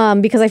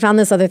 Because I found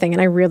this other thing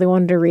and I really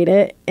wanted to read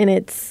it. And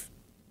it's...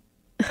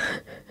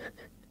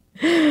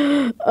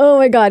 oh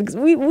my God. 'Cause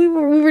we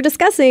were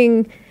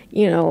discussing,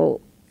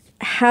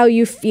 how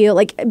you feel,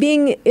 like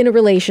being in a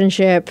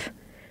relationship,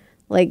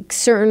 like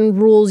certain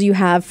rules you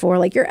have for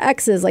like your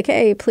exes, like,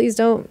 hey, please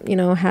don't,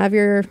 have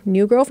your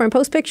new girlfriend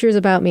post pictures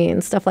about me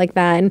and stuff like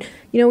that. And,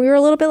 we were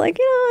a little bit like,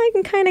 I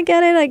can kind of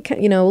get it.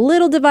 A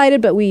little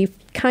divided, but we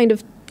kind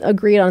of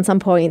agreed on some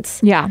points.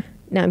 Yeah.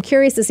 Now I'm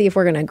curious to see if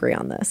we're going to agree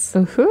on this.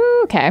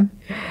 Ooh, okay.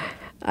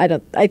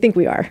 I think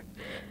we are.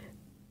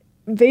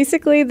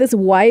 Basically, this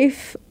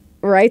wife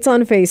writes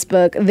on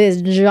Facebook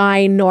this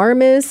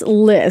ginormous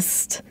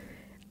list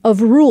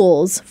of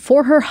rules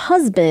for her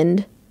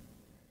husband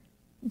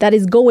that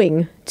is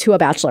going to a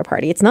bachelor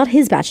party. It's not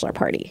his bachelor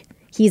party.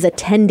 He's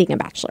attending a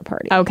bachelor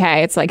party.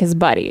 Okay, it's like his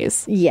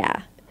buddies.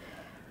 Yeah.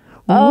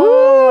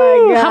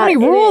 Oh my God. How many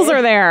rules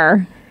are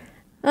there?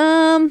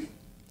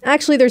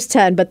 Actually there's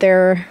 10, but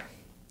they're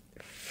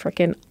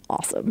freaking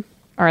awesome.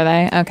 Are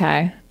they?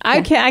 Okay.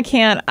 I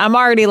can't. I'm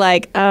already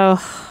like,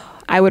 oh,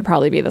 I would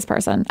probably be this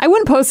person. I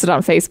wouldn't post it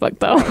on Facebook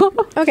though.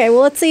 Okay,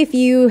 well, let's see if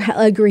you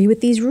agree with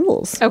these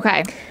rules.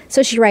 Okay.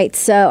 So she writes,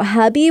 so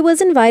hubby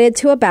was invited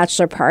to a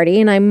bachelor party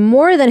and I'm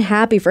more than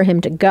happy for him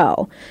to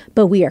go.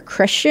 But we are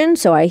Christian,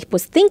 so I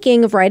was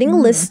thinking of writing a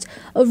list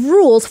of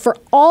rules for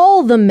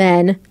all the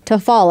men to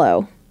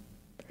follow.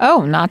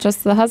 Oh, not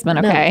just the husband.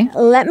 Okay. Now,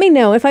 let me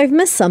know if I've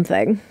missed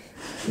something.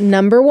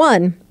 Number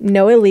 1,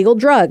 no illegal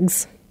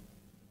drugs.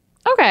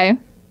 Okay.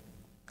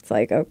 It's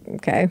like,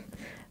 okay.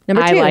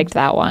 Number 2. I liked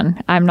that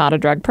one. I'm not a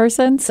drug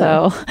person,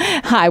 so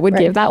I would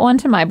give that one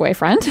to my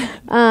boyfriend.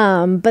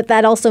 But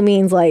that also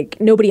means like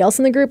nobody else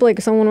in the group, like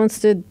if someone wants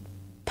to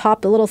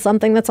pop a little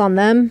something that's on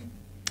them.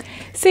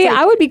 See,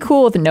 I would be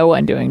cool with no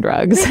one doing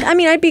drugs. I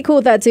mean, I'd be cool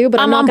with that too, but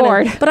I'm not on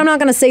board. But I'm not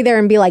going to stay there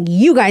and be like,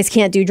 you guys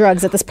can't do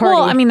drugs at this party.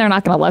 Well, I mean, they're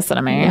not going to listen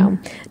to me. No.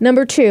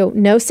 Number 2,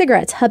 no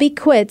cigarettes. Hubby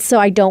quits, so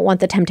I don't want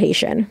the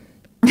temptation.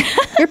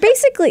 You're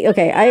basically,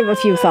 okay, I have a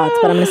few thoughts,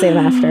 but I'm going to say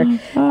them after.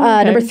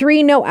 Okay. Number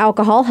 3, no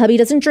alcohol. Hubby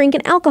doesn't drink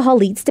and alcohol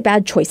leads to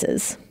bad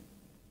choices.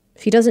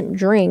 If he doesn't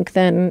drink,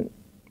 then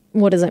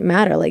what does it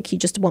matter? Like, he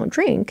just won't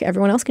drink.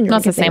 Everyone else can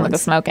drink. That's the same with the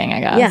smoking, I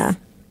guess. Yeah.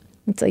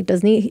 It's like,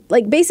 doesn't he,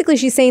 like, basically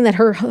she's saying that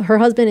her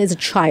husband is a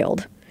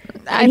child.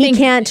 And he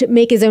can't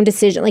make his own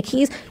decision. Like,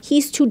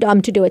 he's too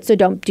dumb to do it, so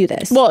don't do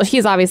this. Well,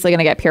 he's obviously going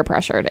to get peer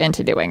pressured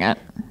into doing it.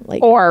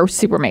 Like, or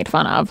super made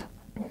fun of.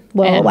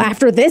 Well,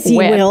 after this, he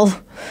will.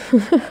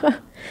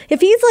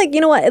 If he's like,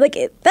 you know what, like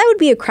that would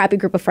be a crappy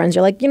group of friends.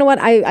 You're like, you know what,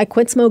 I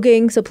quit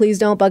smoking, so please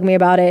don't bug me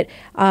about it.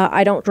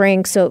 I don't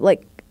drink, so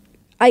like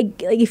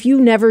if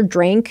you never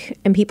drink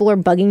and people are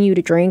bugging you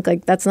to drink,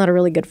 like that's not a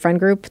really good friend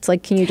group. It's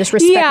like, can you just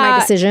respect my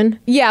decision?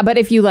 Yeah, but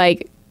if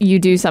you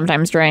do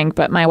sometimes drink,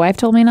 but my wife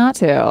told me not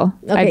to.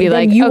 Okay, I'd be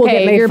like,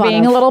 okay, you're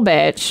being a little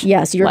bitch.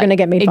 Yes, you're going to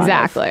get made fun of.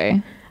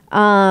 Exactly.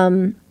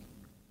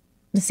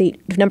 Let's see.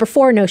 Number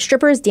 4, no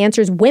strippers,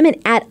 dancers, women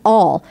at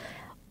all.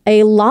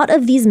 A lot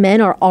of these men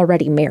are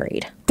already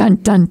married. Dun,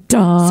 dun,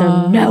 dun.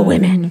 So no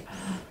women.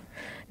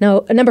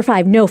 No. Number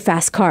 5, no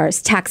fast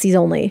cars, taxis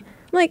only.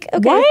 I'm like,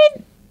 okay.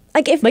 What?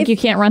 Like if you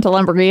can't rent a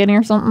Lamborghini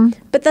or something?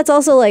 But that's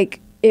also like,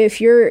 if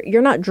you're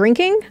not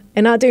drinking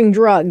and not doing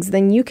drugs,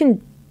 then you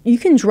can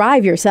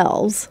drive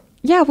yourselves.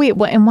 Yeah, wait,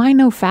 what? And why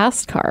no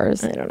fast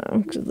cars? I don't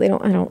know. 'Cause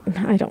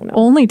I don't know.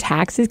 Only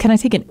taxis? Can I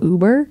take an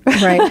Uber?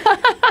 Right.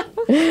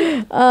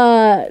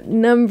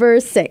 Number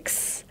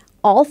 6,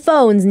 all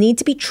phones need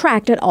to be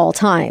tracked at all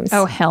times.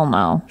 Oh, hell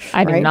no.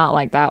 I do not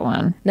like that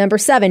one. Number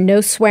 7,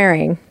 no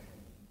swearing.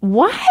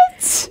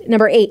 What?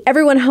 Number 8,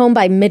 everyone home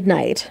by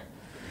midnight.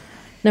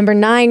 Number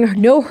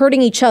 9, no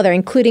hurting each other,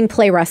 including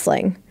play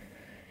wrestling.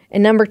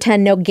 And number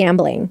 10, no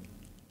gambling.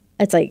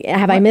 It's like,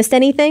 have I missed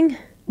anything?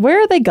 Where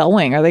are they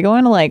going? Are they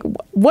going to like,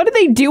 what are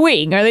they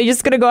doing? Are they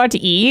just going to go out to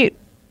eat?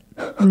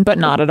 But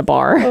not at a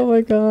bar. Oh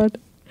my God.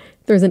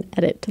 There's an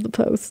edit to the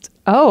post.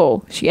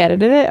 Oh, she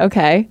edited it?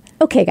 Okay.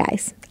 Okay,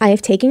 guys. I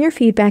have taken your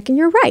feedback and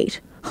you're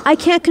right. I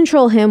can't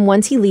control him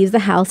once he leaves the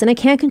house and I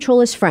can't control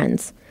his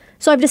friends.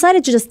 So I've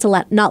decided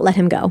to not let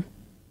him go.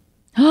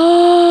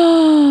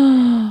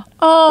 Oh,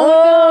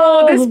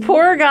 no, this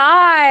poor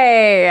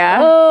guy.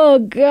 Oh,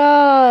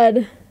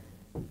 God.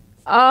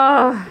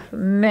 Oh,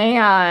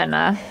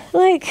 man.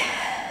 Like,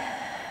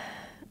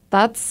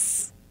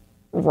 that's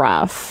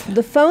rough.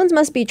 The phones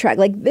must be tracked.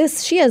 Like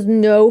this, she has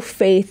no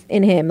faith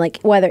in him, like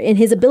whether in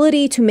his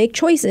ability to make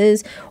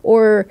choices,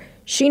 or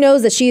she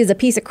knows that she is a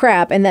piece of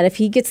crap and that if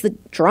he gets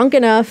drunk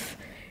enough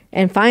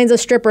and finds a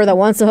stripper that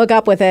wants to hook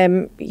up with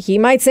him, he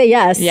might say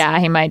yes. Yeah,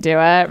 he might do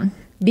it.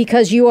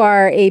 Because you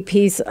are a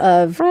piece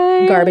of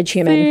garbage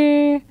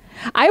human.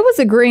 I was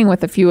agreeing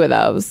with a few of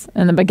those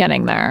in the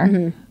beginning there.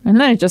 Mm-hmm. And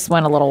then it just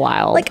went a little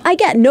wild. Like, I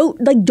get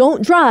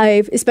don't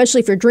drive,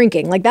 especially if you're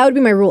drinking. Like, that would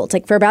be my rule. It's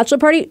like, for a bachelor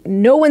party,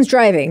 no one's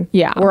driving.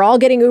 Yeah. We're all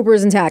getting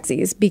Ubers and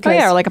taxis because... Oh,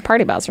 yeah, or like a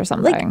party bus or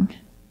something. Like,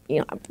 you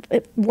know,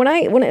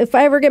 if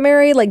I ever get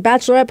married, like,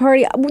 bachelorette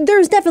party,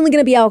 there's definitely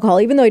going to be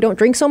alcohol, even though I don't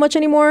drink so much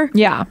anymore.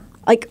 Yeah.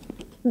 Like,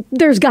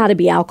 there's got to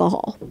be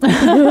alcohol.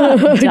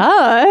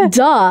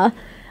 Duh.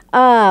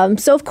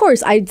 So, of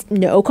course,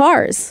 no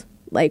cars.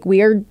 Like,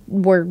 we're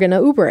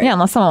gonna Uber it. Yeah,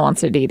 unless someone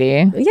wants to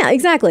DD. Yeah,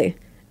 exactly.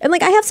 And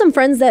like, I have some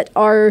friends that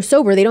are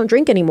sober; they don't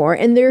drink anymore,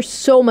 and they're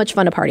so much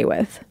fun to party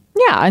with.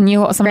 Yeah, and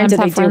you sometimes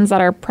have friends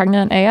that are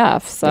pregnant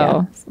AF,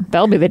 so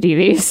they'll be the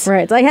DDs.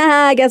 Right? It's like,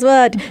 guess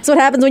what? So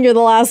what happens when you're the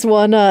last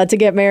one to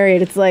get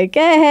married? It's like,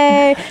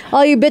 hey,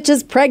 all you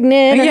bitches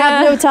pregnant or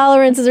have no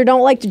tolerances or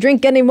don't like to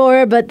drink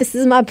anymore, but this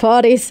is my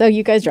party, so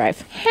you guys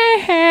drive.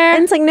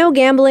 And it's like no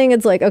gambling.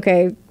 It's like,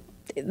 okay.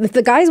 If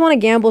the guys want to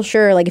gamble,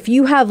 sure. Like if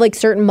you have like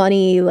certain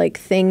money, like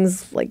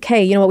things like,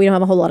 hey, you know what? We don't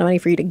have a whole lot of money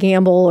for you to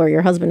gamble, or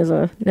your husband is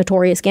a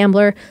notorious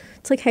gambler.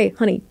 It's like, hey,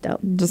 honey,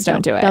 don't do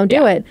it. Don't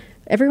do it.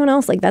 Everyone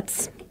else, like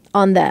that's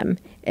on them.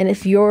 And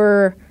if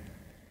your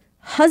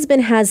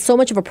husband has so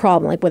much of a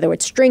problem, like whether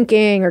it's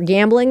drinking or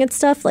gambling and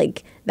stuff,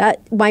 like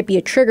that might be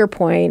a trigger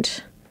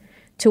point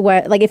to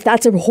where, like if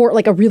that's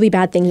like a really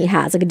bad thing he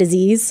has, like a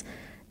disease,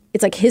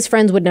 it's like his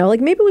friends would know,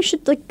 like maybe we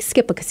should like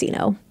skip a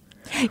casino.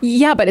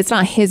 Yeah, but it's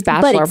not his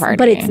bachelor party.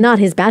 But it's not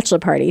his bachelor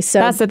party. So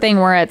that's the thing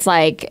where it's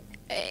like,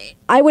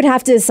 I would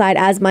have to decide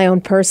as my own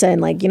person,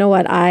 like, you know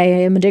what, I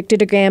am addicted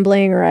to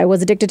gambling, or I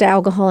was addicted to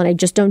alcohol and I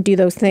just don't do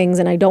those things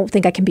and I don't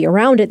think I can be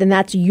around it, then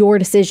that's your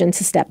decision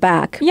to step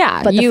back.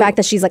 Yeah. But the fact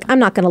that she's like, I'm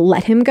not going to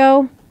let him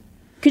go.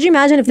 Could you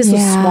imagine if this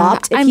was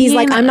swapped? If he's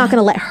like, I'm not going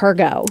to let her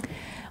go.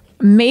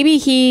 Maybe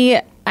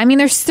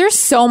there's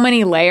so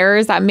many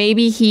layers that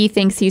maybe he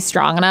thinks he's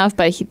strong enough,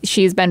 but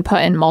she's been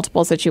put in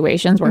multiple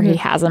situations where he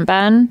hasn't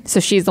been. So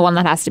she's the one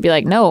that has to be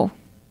like, no,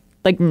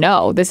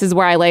 this is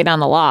where I lay down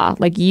the law.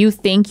 Like, you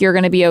think you're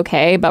going to be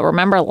okay, but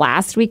remember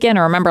last weekend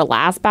or remember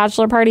last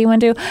bachelor party you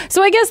went to?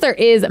 So I guess there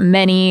is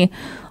many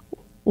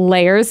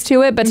layers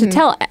to it, but to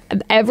tell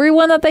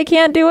everyone that they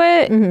can't do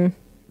it,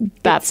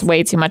 that's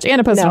way too much. And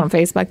to post it on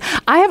Facebook.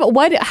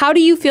 How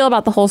do you feel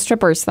about the whole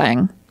strippers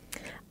thing?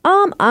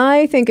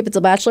 I think if it's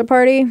a bachelor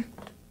party,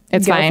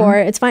 it's go fine. for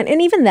it. It's fine.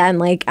 And even then,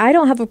 like, I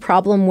don't have a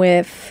problem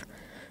with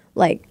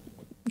like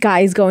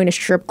guys going to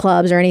strip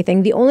clubs or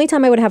anything. The only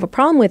time I would have a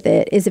problem with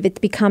it is if it's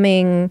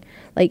becoming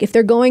like, if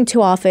they're going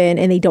too often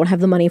and they don't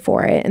have the money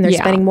for it and they're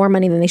spending more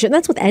money than they should. And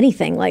that's with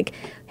anything. Like,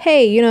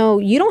 hey, you know,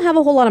 you don't have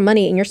a whole lot of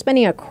money and you're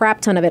spending a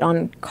crap ton of it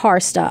on car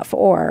stuff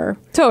or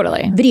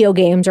video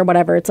games or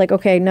whatever. It's like,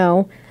 okay,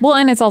 no. Well,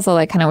 and it's also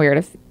like kind of weird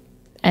if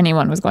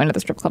anyone was going to the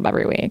strip club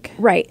every week.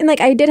 Right. And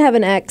like, I did have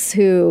an ex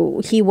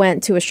who he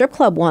went to a strip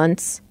club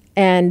once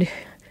and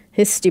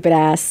his stupid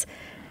ass,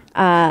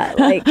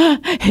 like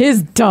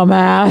his dumb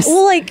ass.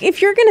 Well, like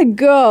if you're going to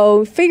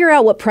go figure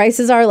out what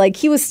prices are, like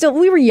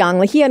we were young,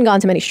 like he hadn't gone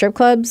to many strip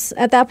clubs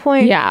at that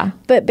point. Yeah.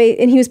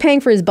 And he was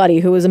paying for his buddy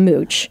who was a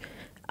mooch,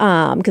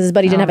 because his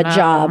buddy didn't have a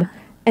job.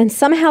 And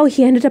somehow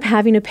he ended up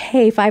having to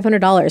pay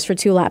 $500 for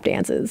 2 lap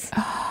dances.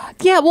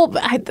 Yeah. Well,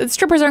 the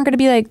strippers aren't going to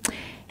be like,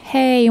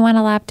 hey, you want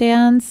a lap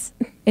dance?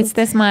 It's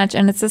this much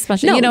and it's this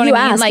much. No, you know what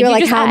I mean? Like, you're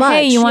like, how much?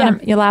 Hey, you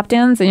want a lap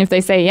dance? And if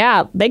they say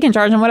yeah, they can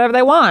charge them whatever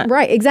they want.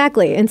 Right,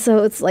 exactly. And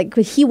so it's like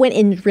he went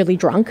in really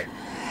drunk.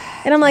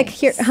 And I'm like,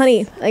 here,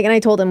 honey, like, and I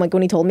told him, like,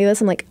 when he told me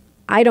this, I'm like,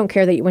 I don't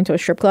care that you went to a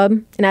strip club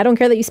and I don't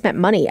care that you spent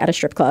money at a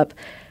strip club.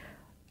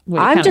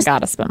 Well, you kind of got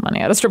to spend money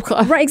at a strip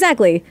club. Right,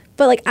 exactly.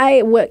 But like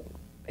But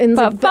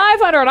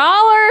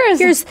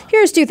 $500?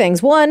 Here's 2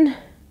 things. One,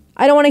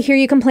 I don't want to hear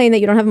you complain that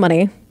you don't have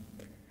money.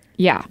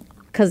 Yeah.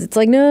 Because it's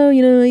like, no,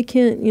 you know, I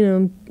can't, you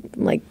know,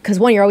 like, because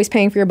 1, you're always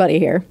paying for your buddy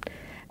here.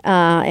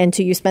 And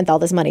 2, you spent all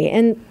this money.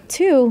 And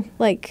 2,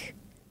 like,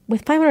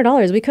 with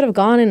 $500, we could have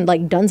gone and,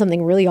 like, done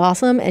something really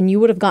awesome and you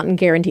would have gotten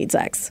guaranteed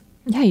sex.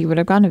 Yeah, you would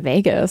have gone to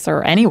Vegas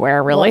or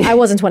anywhere, really. Well, I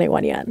wasn't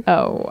 21 yet.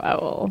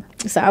 Oh.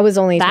 So I was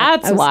only...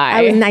 That's why.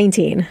 I was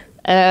 19.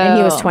 And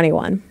he was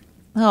 21.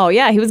 Oh,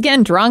 yeah. He was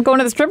getting drunk going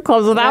to the strip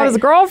clubs without his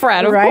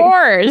girlfriend, of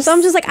course. So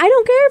I'm just like, I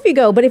don't care if you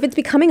go. But if it's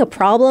becoming a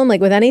problem,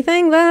 like with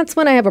anything, that's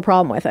when I have a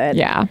problem with it.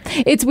 Yeah.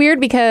 It's weird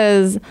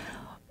because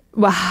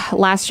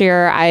last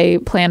year I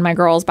planned my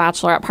girls'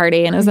 bachelorette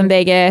party and it was in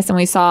Vegas and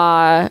we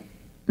saw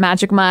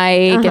Magic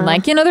Mike and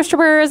like, you know, they're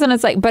strippers and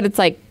it's like, but it's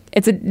like,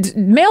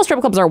 male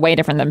strip clubs are way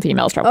different than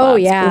female strip clubs. Oh,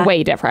 yeah.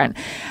 Way different.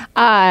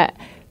 But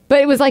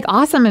it was like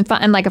awesome and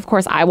fun. And like, of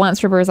course, I want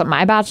strippers at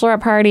my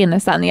bachelorette party and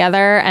this, that, and the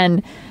other.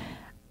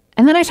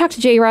 And then I talked to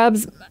J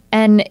Rubs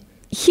and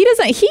he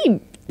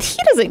he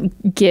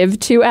doesn't give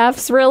two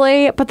F's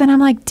really. But then I'm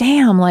like,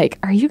 damn, like,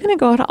 are you going to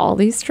go to all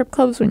these strip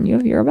clubs when you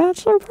have your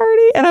bachelor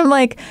party? And I'm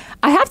like,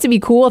 I have to be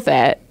cool with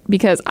it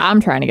because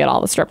I'm trying to get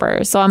all the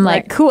strippers. So I'm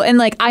like, cool. And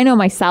like, I know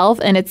myself,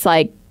 and it's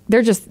like,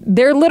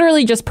 they're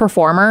literally just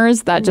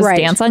performers that just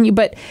dance on you.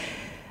 But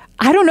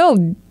I don't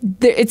know.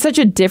 It's such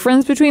a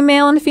difference between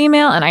male and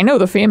female. And I know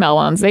the female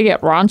ones, they get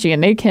raunchy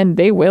and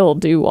they will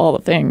do all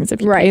the things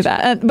if you pay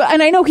that.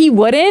 And I know he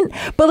wouldn't,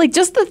 but like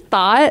just the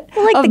thought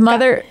of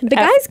the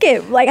guys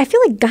get like, I feel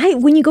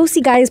like when you go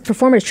see guys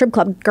perform at a strip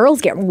club,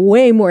 girls get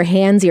way more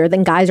handsier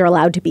than guys are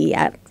allowed to be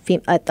at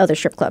other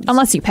strip clubs.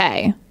 Unless you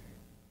pay.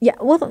 Yeah,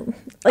 well,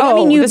 like, I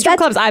mean, the strip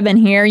clubs I've been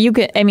here, you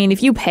could, I mean,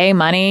 if you pay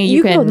money,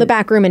 you can go to the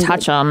back room and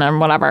touch them and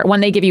whatever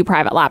when they give you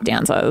private lap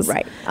dances.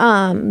 Right.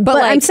 But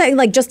like, I'm saying,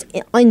 like, just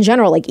in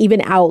general, like,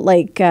 even out,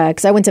 like,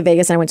 because I went to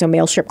Vegas and I went to a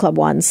male strip club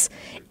once,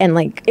 and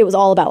like, it was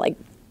all about like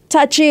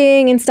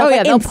touching and stuff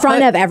in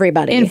front of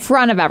everybody. In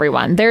front of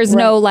everyone. There's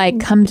no like,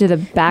 come to the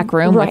back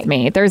room with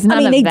me. There's none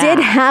of that. I mean, they did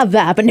have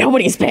that, but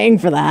nobody's paying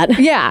for that.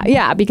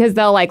 Yeah, because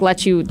they'll like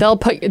let you, they'll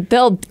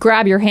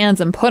grab your hands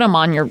and put them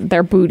on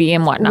their booty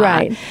and whatnot.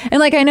 Right. And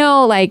like, I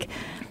know like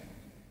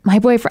my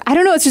boyfriend, I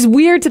don't know, it's just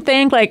weird to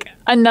think like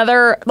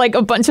another, like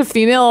a bunch of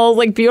females,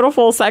 like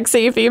beautiful,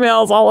 sexy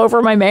females all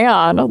over my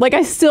man. Like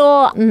I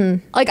still,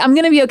 like I'm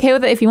going to be okay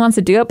with it if he wants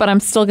to do it, but I'm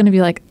still going to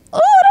be like, oh,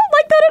 I don't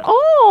like that at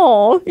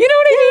all. You know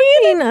what I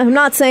mean? I'm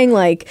not saying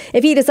like,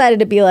 if he decided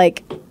to be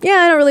like, yeah,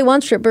 I don't really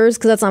want strippers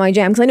because that's not my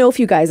jam. Because I know a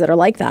few guys that are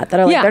like that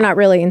are like, they're not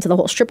really into the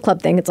whole strip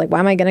club thing. It's like, why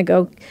am I going to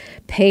go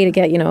pay to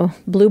get,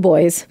 blue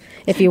boys,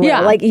 if you will?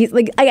 Yeah. Like,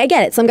 I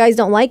get it. Some guys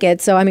don't like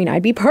it. So, I mean,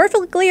 I'd be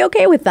perfectly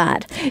okay with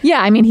that.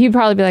 Yeah. I mean, he'd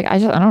probably be like, I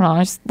don't know.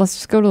 Let's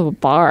just go to a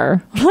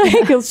bar.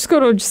 Like, let's just go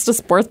to just a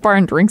sports bar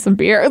and drink some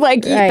beer.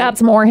 Like,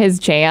 that's more his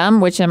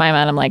jam, which in my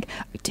mind, I'm like,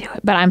 do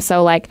it. But I'm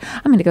so like,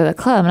 I'm going to go to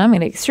the club and I'm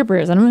going to get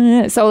strippers.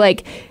 And so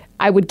like,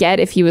 I would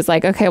get if he was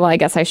like, okay, well, I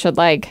guess I should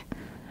like,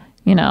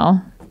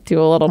 do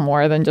a little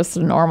more than just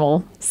a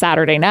normal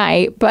Saturday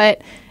night. And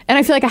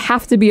I feel like I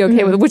have to be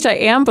okay with it, which I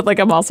am, but like,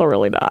 I'm also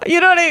really not. You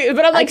know what I mean?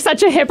 But I'm like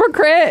such a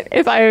hypocrite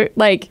if I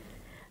like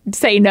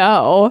say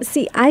no.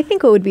 See, I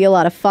think it would be a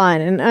lot of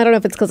fun. And I don't know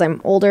if it's because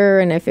I'm older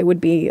and if it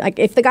would be like,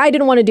 if the guy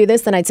didn't want to do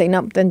this, then I'd say,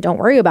 no, then don't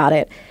worry about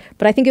it.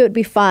 But I think it would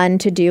be fun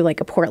to do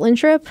like a Portland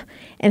trip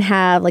and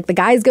have like the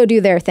guys go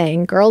do their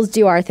thing, girls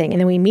do our thing, and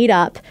then we meet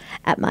up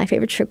at my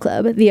favorite strip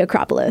club, the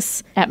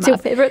Acropolis. At my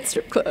favorite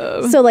strip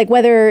club. So like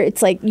whether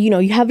it's like, you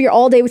have your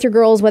all day with your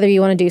girls, whether you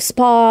want to do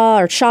spa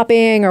or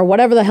shopping or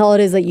whatever the hell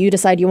it is that you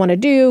decide you want to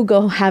do,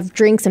 go have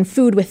drinks and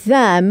food with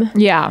them.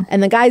 Yeah.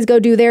 And the guys go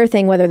do their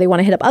thing, whether they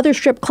want to hit up other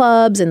strip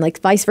clubs and like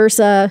vice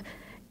versa.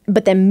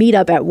 But then meet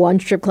up at one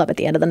strip club at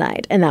the end of the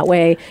night. And that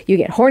way you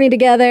get horny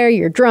together,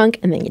 you're drunk,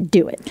 and then you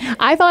do it.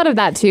 I thought of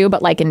that too,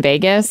 but like in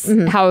Vegas,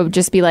 how it would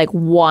just be like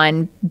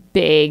one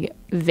big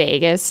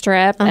Vegas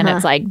trip. And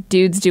it's like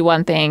dudes do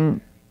one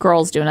thing,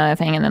 girls do another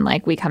thing, and then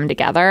like we come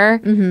together.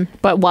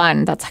 But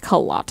that's like a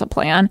lot to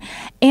plan.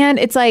 And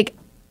it's like,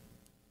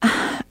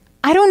 I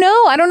don't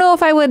know. I don't know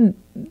if I would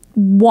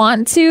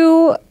want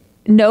to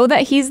know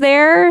that he's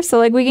there so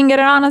like we can get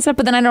it on and stuff,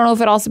 but then I don't know if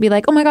it'd also be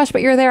like, oh my gosh,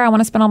 but you're there, I want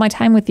to spend all my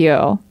time with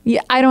you.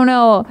 Yeah, I don't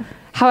know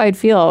how I'd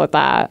feel with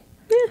that.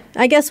 Yeah,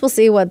 I guess we'll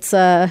see what's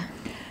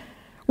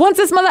once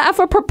this mother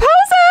effer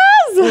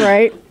proposes,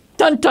 right?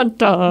 Dun dun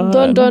dun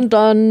dun dun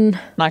dun.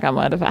 Knock on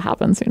wood, if it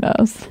happens, who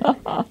knows?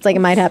 It's like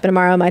it might happen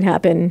tomorrow, it might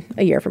happen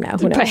a year from now,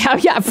 who knows?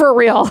 Yeah, for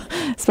real,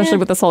 especially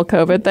with this whole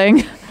COVID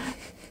thing.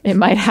 It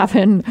might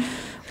happen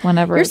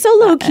whenever. You're so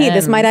low key.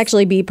 This might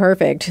actually be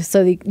perfect,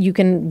 so that you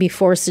can be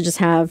forced to just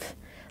have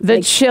the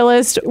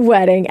chillest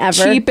wedding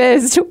ever,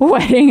 cheapest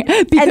wedding,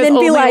 because and then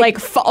only like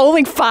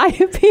only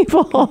 5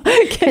 people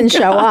can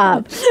show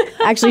up.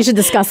 Actually, you should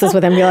discuss this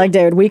with him. Be like,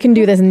 dude, we can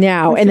do this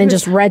now, and then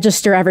just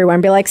register everyone.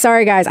 Be like,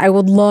 sorry guys, I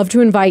would love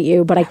to invite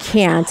you, but I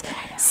can't.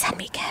 Send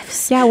me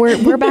gifts. Yeah,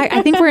 we're back.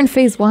 I think we're in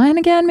phase 1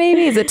 again.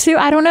 Maybe is it 2?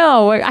 I don't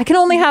know. I can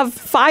only have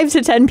 5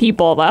 to 10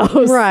 people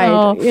though. Right.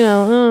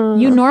 So,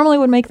 you normally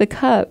would make the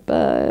cut,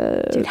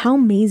 but dude, how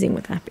amazing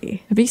would that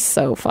be? It'd be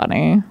so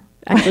funny.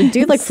 Actually,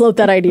 dude, like float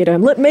that idea to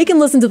him. Make him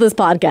listen to this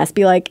podcast.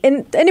 Be like,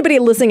 and anybody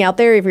listening out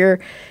there, if you're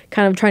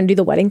kind of trying to do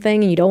the wedding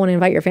thing and you don't want to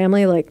invite your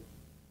family, like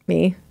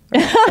me,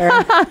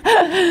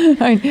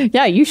 I mean,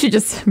 yeah, you should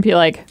just be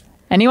like,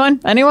 anyone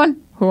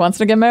who wants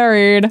to get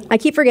married. I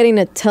keep forgetting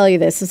to tell you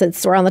this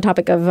since we're on the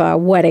topic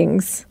of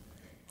weddings.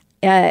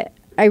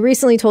 I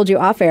recently told you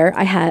off air,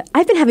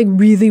 I've been having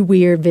really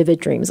weird, vivid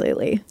dreams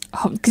lately.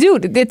 Oh,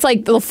 dude, it's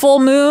like the full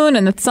moon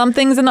and some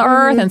things in the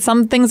earth and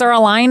some things are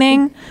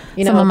aligning.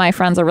 Some of my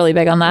friends are really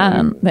big on that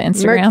on the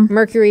Instagram.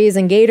 Mercury's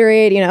and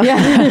Gatorade,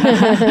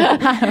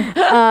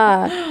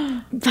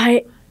 Yeah.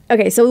 But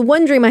okay, so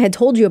one dream I had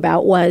told you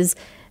about was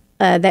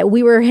that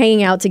we were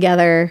hanging out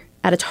together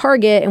at a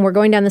Target and we're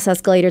going down this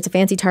escalator. It's a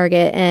fancy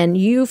Target, and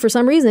you, for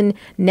some reason,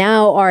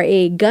 now are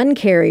a gun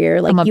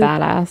carrier. Like I'm a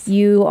badass.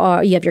 You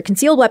have your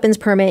concealed weapons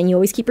permit, and you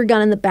always keep your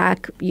gun in the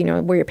back,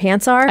 where your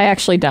pants are. I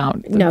actually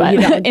don't. No, you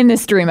don't. In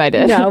this dream, I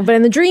did. No, but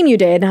in the dream, you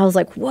did, and I was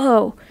like,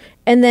 whoa.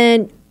 And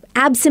then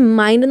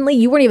absentmindedly,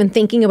 you weren't even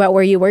thinking about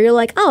where you were. You're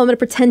like, oh, I'm going to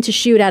pretend to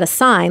shoot at a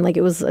sign, like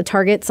it was a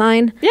Target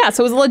sign. Yeah,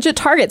 so it was a legit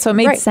Target, so it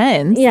made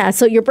sense. Yeah,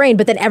 so your brain,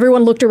 but then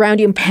everyone looked around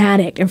you and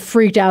panicked and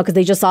freaked out because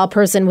they just saw a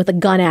person with a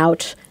gun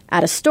out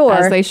at a store.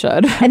 As they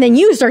should. And then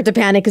you start to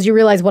panic because you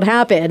realize what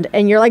happened.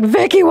 And you're like,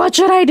 Vicky, what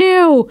should I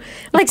do?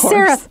 Like,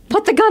 Sarah,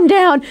 put the gun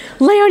down,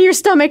 lay on your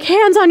stomach,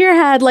 hands on your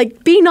head,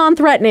 like, be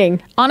non-threatening.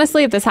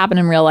 Honestly, if this happened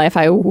in real life,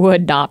 I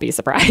would not be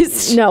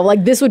surprised. No,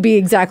 like, this would be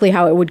exactly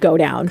how it would go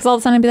down. Because all of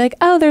a sudden I'd be like,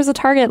 oh, there's a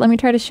Target. Let me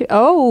try to shoot.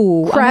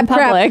 Oh, crap, I'm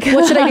in public.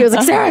 What should I do? I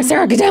was like,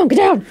 Sarah, get down, get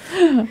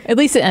down. At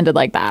least it ended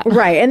like that.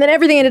 Right. And then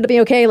everything ended up being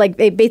okay. Like,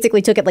 they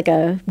basically took it like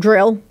a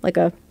drill, like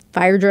a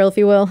fire drill, if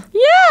you will.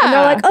 Yeah. And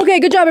they're like, okay,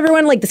 good job,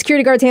 everyone. Like, the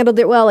security guards handled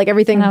it well, like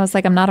everything. And I was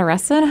like, I'm not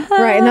arrested.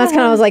 Right. And that's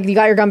kind of, I was like, you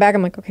got your gun back?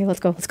 I'm like, okay, let's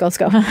go. But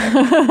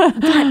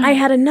I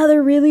had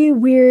another really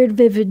weird,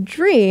 vivid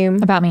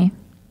dream. About me.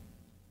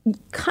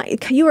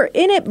 You were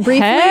in it briefly.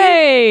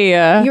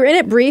 Hey. You were in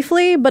it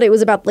briefly, but it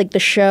was about like the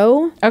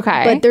show.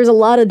 Okay. But there's a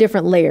lot of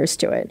different layers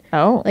to it.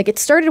 Oh. Like, it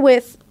started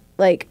with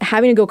like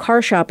having to go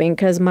car shopping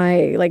because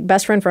my like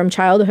best friend from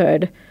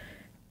childhood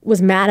was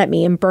mad at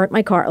me and burnt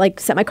my car, like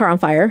set my car on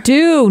fire.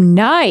 Dude,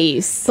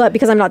 nice. But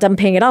because I'm not done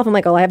paying it off, I'm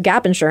like, oh, I have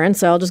Gap insurance,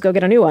 so I'll just go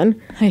get a new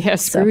one. Yeah,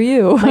 screw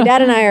you. My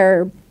dad and I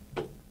are,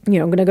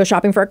 going to go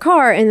shopping for a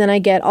car, and then I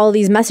get all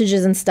these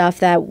messages and stuff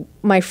that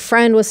my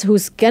friend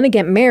who's going to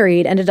get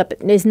married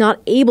is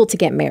not able to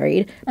get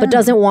married, but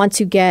doesn't want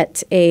to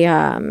get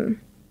a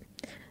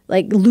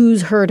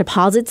lose her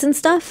deposits and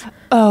stuff.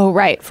 Oh,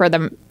 right, for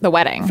the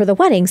wedding. For the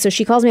wedding. So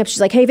she calls me up.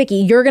 She's like, hey, Vicky,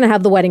 you're going to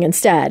have the wedding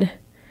instead.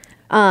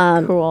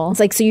 Cool. It's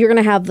like, so you're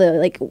going to have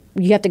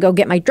you have to go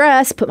get my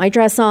dress, put my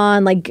dress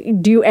on, like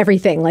do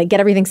everything, like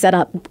get everything set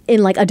up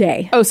in like a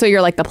day. Oh, so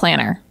you're like the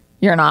planner.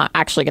 You're not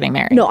actually getting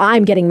married. No,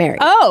 I'm getting married.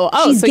 Oh.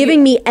 She's so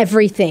giving me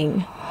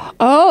everything.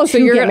 Oh, so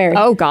you're get married.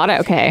 Oh, got it.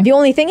 Okay. The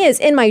only thing is,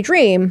 in my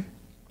dream,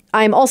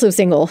 I'm also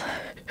single.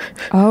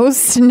 Oh,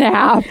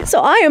 snap.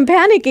 So I am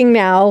panicking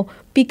now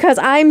because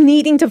I'm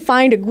needing to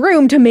find a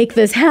groom to make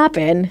this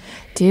happen.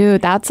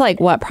 Dude, that's like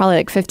what? Probably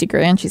like 50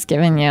 grand she's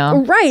giving you.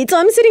 Right. So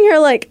I'm sitting here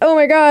like, oh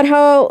my God,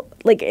 how,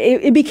 like,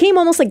 it became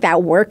almost like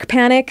that work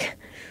panic.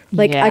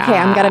 Like, Yeah. okay,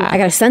 I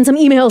gotta send some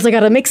emails. I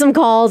gotta make some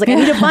calls. Like, I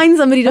need to find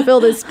somebody to fill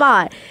this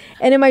spot.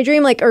 And in my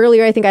dream, like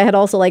earlier, I think I had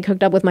also like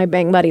hooked up with my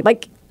bang buddy.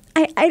 Like,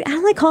 I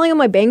don't like calling him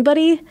my bang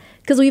buddy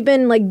because we've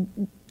been like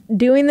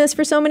doing this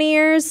for so many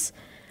years.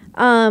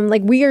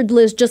 Like, we are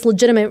just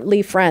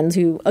legitimately friends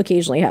who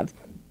occasionally have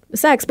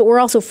sex, but we're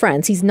also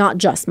friends. He's not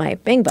just my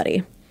bang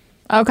buddy.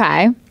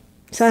 Okay.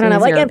 So I don't know.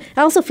 Like,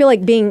 I also feel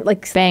like being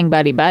like bang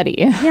buddy.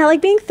 Yeah,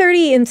 like being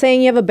 30 and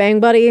saying you have a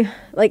bang buddy,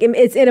 like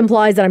it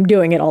implies that I'm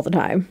doing it all the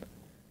time.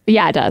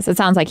 Yeah, it does. It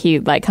sounds like he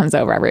like comes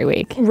over every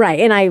week. Right,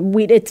 and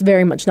it's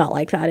very much not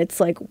like that.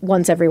 It's like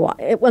once in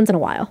a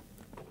while.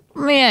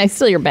 Yeah,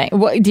 still your bang.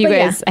 What, do you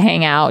guys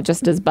hang out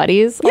just as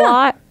buddies a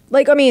lot?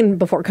 Like, I mean,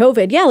 before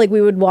COVID, yeah, like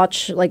we would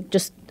watch like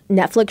just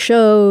Netflix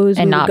shows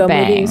and not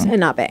bang. Movies and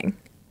not bang.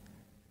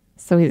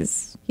 So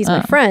he's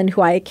my friend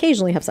who I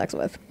occasionally have sex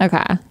with.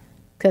 Okay.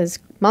 Because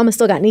Mama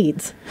still got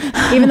needs,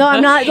 even though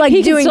I'm not like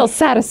he doing. Can still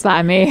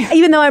satisfy me.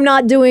 Even though I'm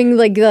not doing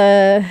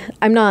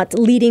I'm not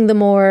leading the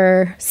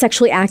more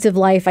sexually active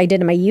life I did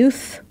in my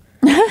youth,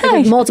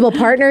 like multiple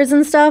partners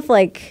and stuff.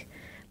 Like,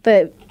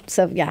 but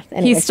so yeah.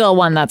 Anyways. He's still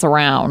one that's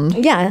around.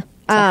 Yeah,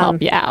 to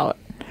help you out.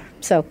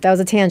 So that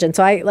was a tangent.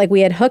 So we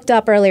had hooked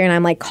up earlier, and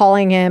I'm like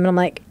calling him, and I'm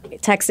like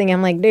texting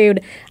him, like,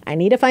 dude, I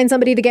need to find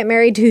somebody to get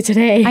married to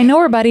today. I know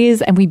we're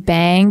buddies and we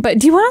bang, but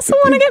do you also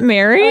want to get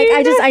married?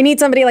 Like, I need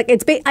somebody. Like,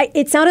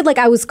 it sounded like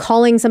I was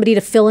calling somebody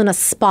to fill in a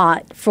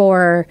spot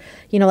for,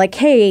 like,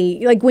 hey,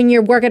 like when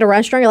you work at a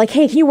restaurant, you're like,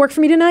 hey, can you work for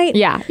me tonight?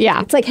 Yeah.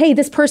 It's like, hey,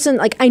 this person,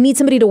 like, I need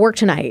somebody to work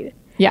tonight.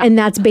 Yeah. And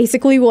that's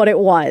basically what it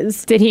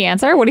was. Did he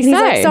answer? What did he say?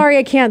 He's like, sorry,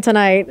 I can't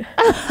tonight. And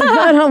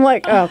I'm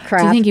like, oh,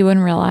 crap. Do you think you would in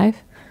real life?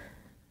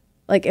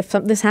 Like, if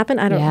this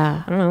happened, I don't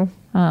know.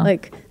 Oh.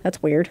 Like, that's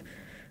weird.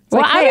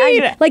 Well,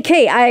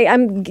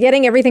 I'm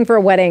getting everything for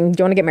a wedding.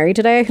 Do you want to get married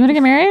today? You want to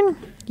get married?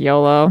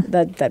 YOLO.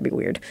 That'd be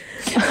weird.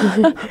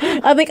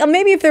 I think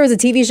maybe if there was a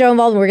TV show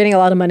involved and we're getting a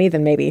lot of money,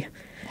 then maybe.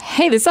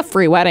 Hey, this is a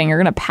free wedding. You're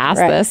going to pass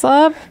this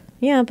up?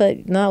 Yeah,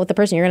 but not with the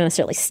person you're going to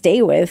necessarily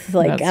stay with.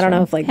 Like, That's I don't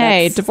know if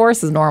Hey,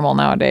 divorce is normal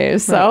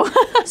nowadays, so.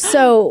 Right.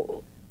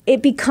 So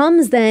it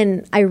becomes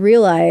then, I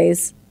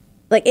realize,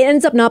 like, it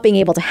ends up not being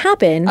able to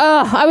happen.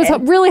 Oh, I was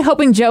really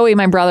hoping Joey,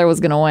 my brother,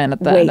 was going to win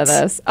at the end of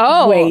this.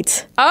 Oh.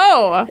 Wait.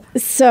 Oh.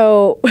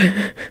 So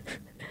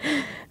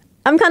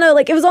I'm kind of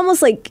like, it was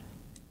almost like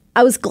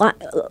I was glad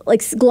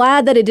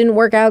that it didn't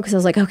work out because I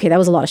was like, okay, that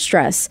was a lot of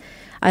stress.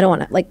 I don't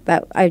want to like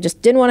that. I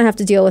just didn't want to have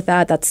to deal with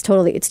that. It's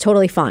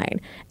totally fine.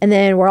 And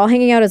then we're all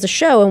hanging out as a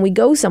show and we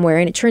go somewhere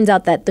and it turns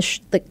out that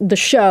the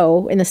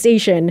show in the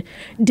station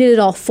did it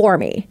all for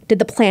me, did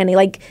the planning,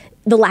 like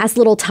the last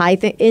little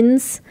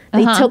tie-ins.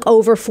 They took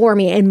over for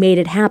me and made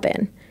it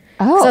happen.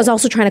 Oh. So I was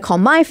also trying to call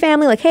my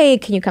family, like, hey,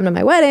 can you come to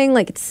my wedding?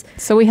 Like,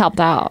 so we helped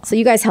out. So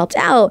you guys helped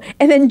out.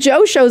 And then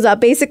Joe shows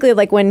up basically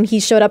like when he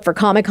showed up for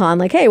Comic-Con,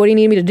 like, hey, what do you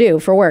need me to do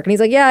for work? And he's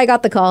like, yeah, I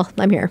got the call.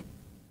 I'm here.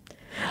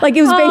 Like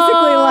it was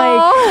basically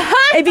like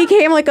it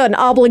became like an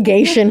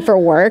obligation for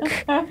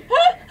work.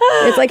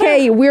 It's like,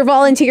 hey, we're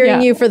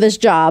volunteering you for this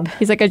job.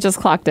 He's like, I just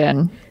clocked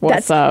in.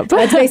 What's up?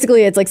 That's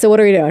basically it. It's like, so what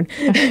are we doing?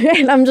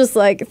 And I'm just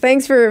like,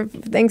 thanks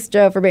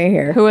Joe for being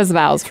here. Who has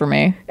vows for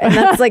me? And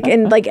that's like,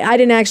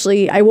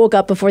 I woke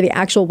up before the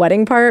actual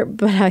wedding part,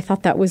 but I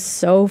thought that was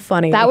so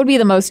funny. That would be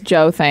the most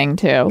Joe thing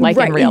too, like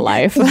in real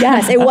life.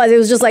 Yes, it was. It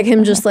was just like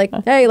him just like,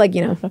 hey, like,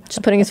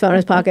 just putting his phone in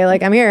his pocket,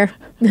 like, I'm here.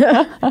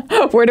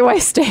 Where do I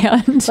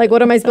stand? Like,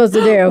 what am I supposed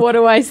to do? What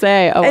do I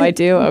say? Oh, I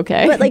do?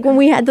 Okay. But like when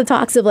we had the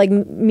talks of like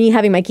me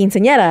having my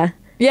quinceañera,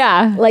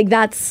 like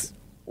that's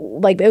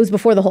like it was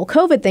before the whole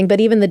COVID thing,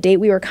 but even the date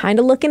we were kind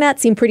of looking at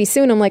seemed pretty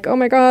soon. I'm like, oh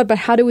my God, but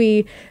how do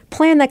we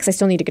plan that? Because I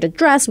still need to get a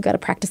dress. We got to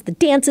practice the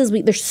dances.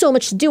 There's so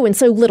much to do in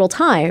so little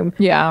time.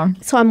 Yeah.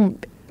 So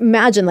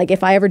imagine like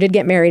if I ever did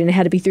get married and it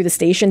had to be through the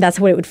station, that's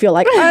what it would feel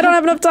like. I don't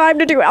have enough time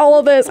to do all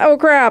of this. Oh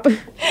crap. And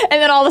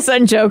then all of a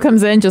sudden Joe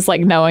comes in just like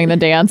knowing the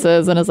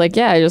dances and is like,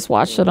 yeah, I just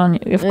watched it on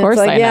you. Of course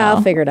I know. Yeah,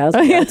 I'll figure it out.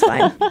 It's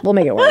fine. We'll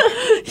make it work.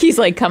 He's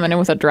like coming in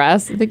with a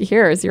dress. I think,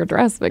 here's your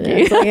dress, Vicky.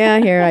 It's like,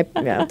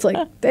 it's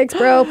like, thanks,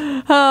 bro.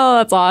 Oh,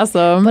 that's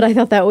awesome. But I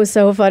thought that was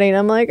so funny. And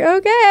I'm like,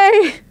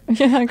 okay.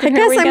 Yeah, I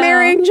guess I'm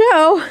marrying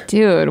Joe.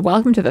 Dude,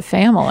 welcome to the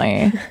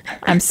family.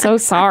 I'm so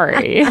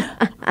sorry.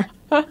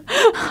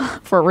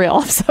 For real,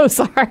 I'm so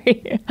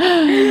sorry.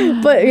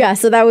 But yeah,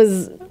 so that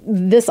was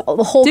the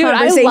whole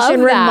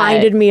conversation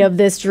reminded me of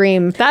this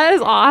dream. That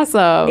is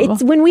awesome.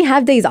 It's when we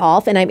have days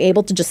off and I'm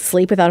able to just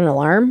sleep without an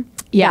alarm.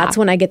 Yeah, that's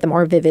when I get the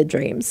more vivid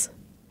dreams.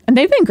 And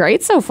they've been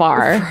great so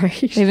far.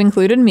 Right. They've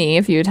included me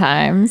a few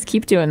times.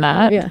 Keep doing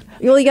that. Yeah.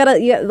 Well, you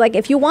gotta like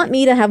if you want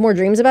me to have more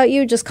dreams about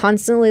you, just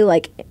constantly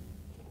like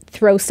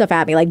throw stuff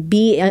at me, like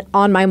be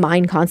on my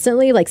mind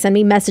constantly, like send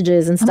me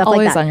messages and stuff like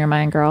that. Always on your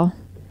mind, girl.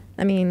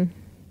 I mean,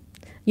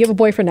 you have a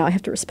boyfriend now. I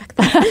have to respect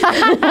that.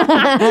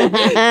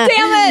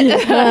 Damn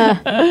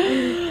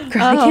it.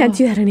 Girl, I can't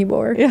do that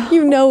anymore. Yeah.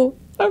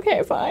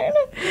 Okay, fine.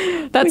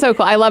 That's so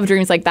cool. I love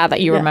dreams like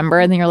that you remember,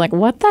 and then you're like,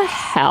 what the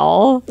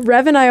hell?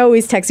 Rev and I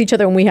always text each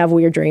other when we have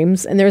weird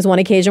dreams. And there was one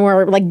occasion where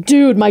we're like,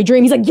 dude, my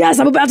dream. He's like, yes,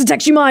 I'm about to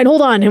text you mine.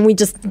 Hold on. And we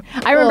just...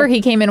 I remember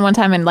he came in one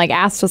time and like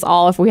asked us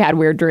all if we had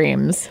weird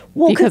dreams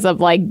because of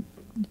like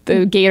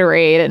the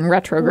Gatorade and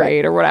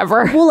retrograde or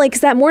whatever. Well, like, 'cause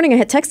that morning I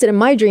had texted him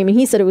my dream and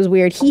he said it was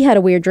weird. He had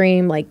a weird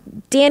dream. Like,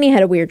 Danny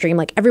had a weird dream.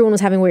 Like, everyone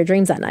was having weird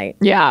dreams that night.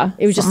 Yeah.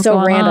 It was just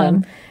so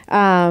random.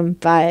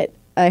 But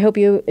I hope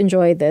you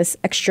enjoyed this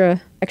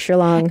extra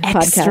long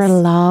podcast. Extra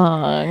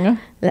long.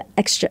 The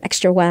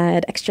extra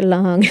wide, extra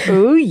long.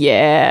 Oh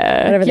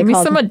yeah. Whatever Give they me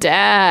call some of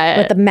that.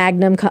 But the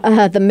Magnum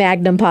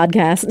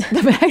podcast.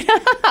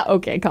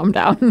 Okay, calm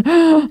down.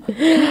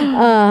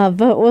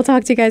 But we'll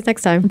talk to you guys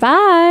next time.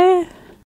 Bye.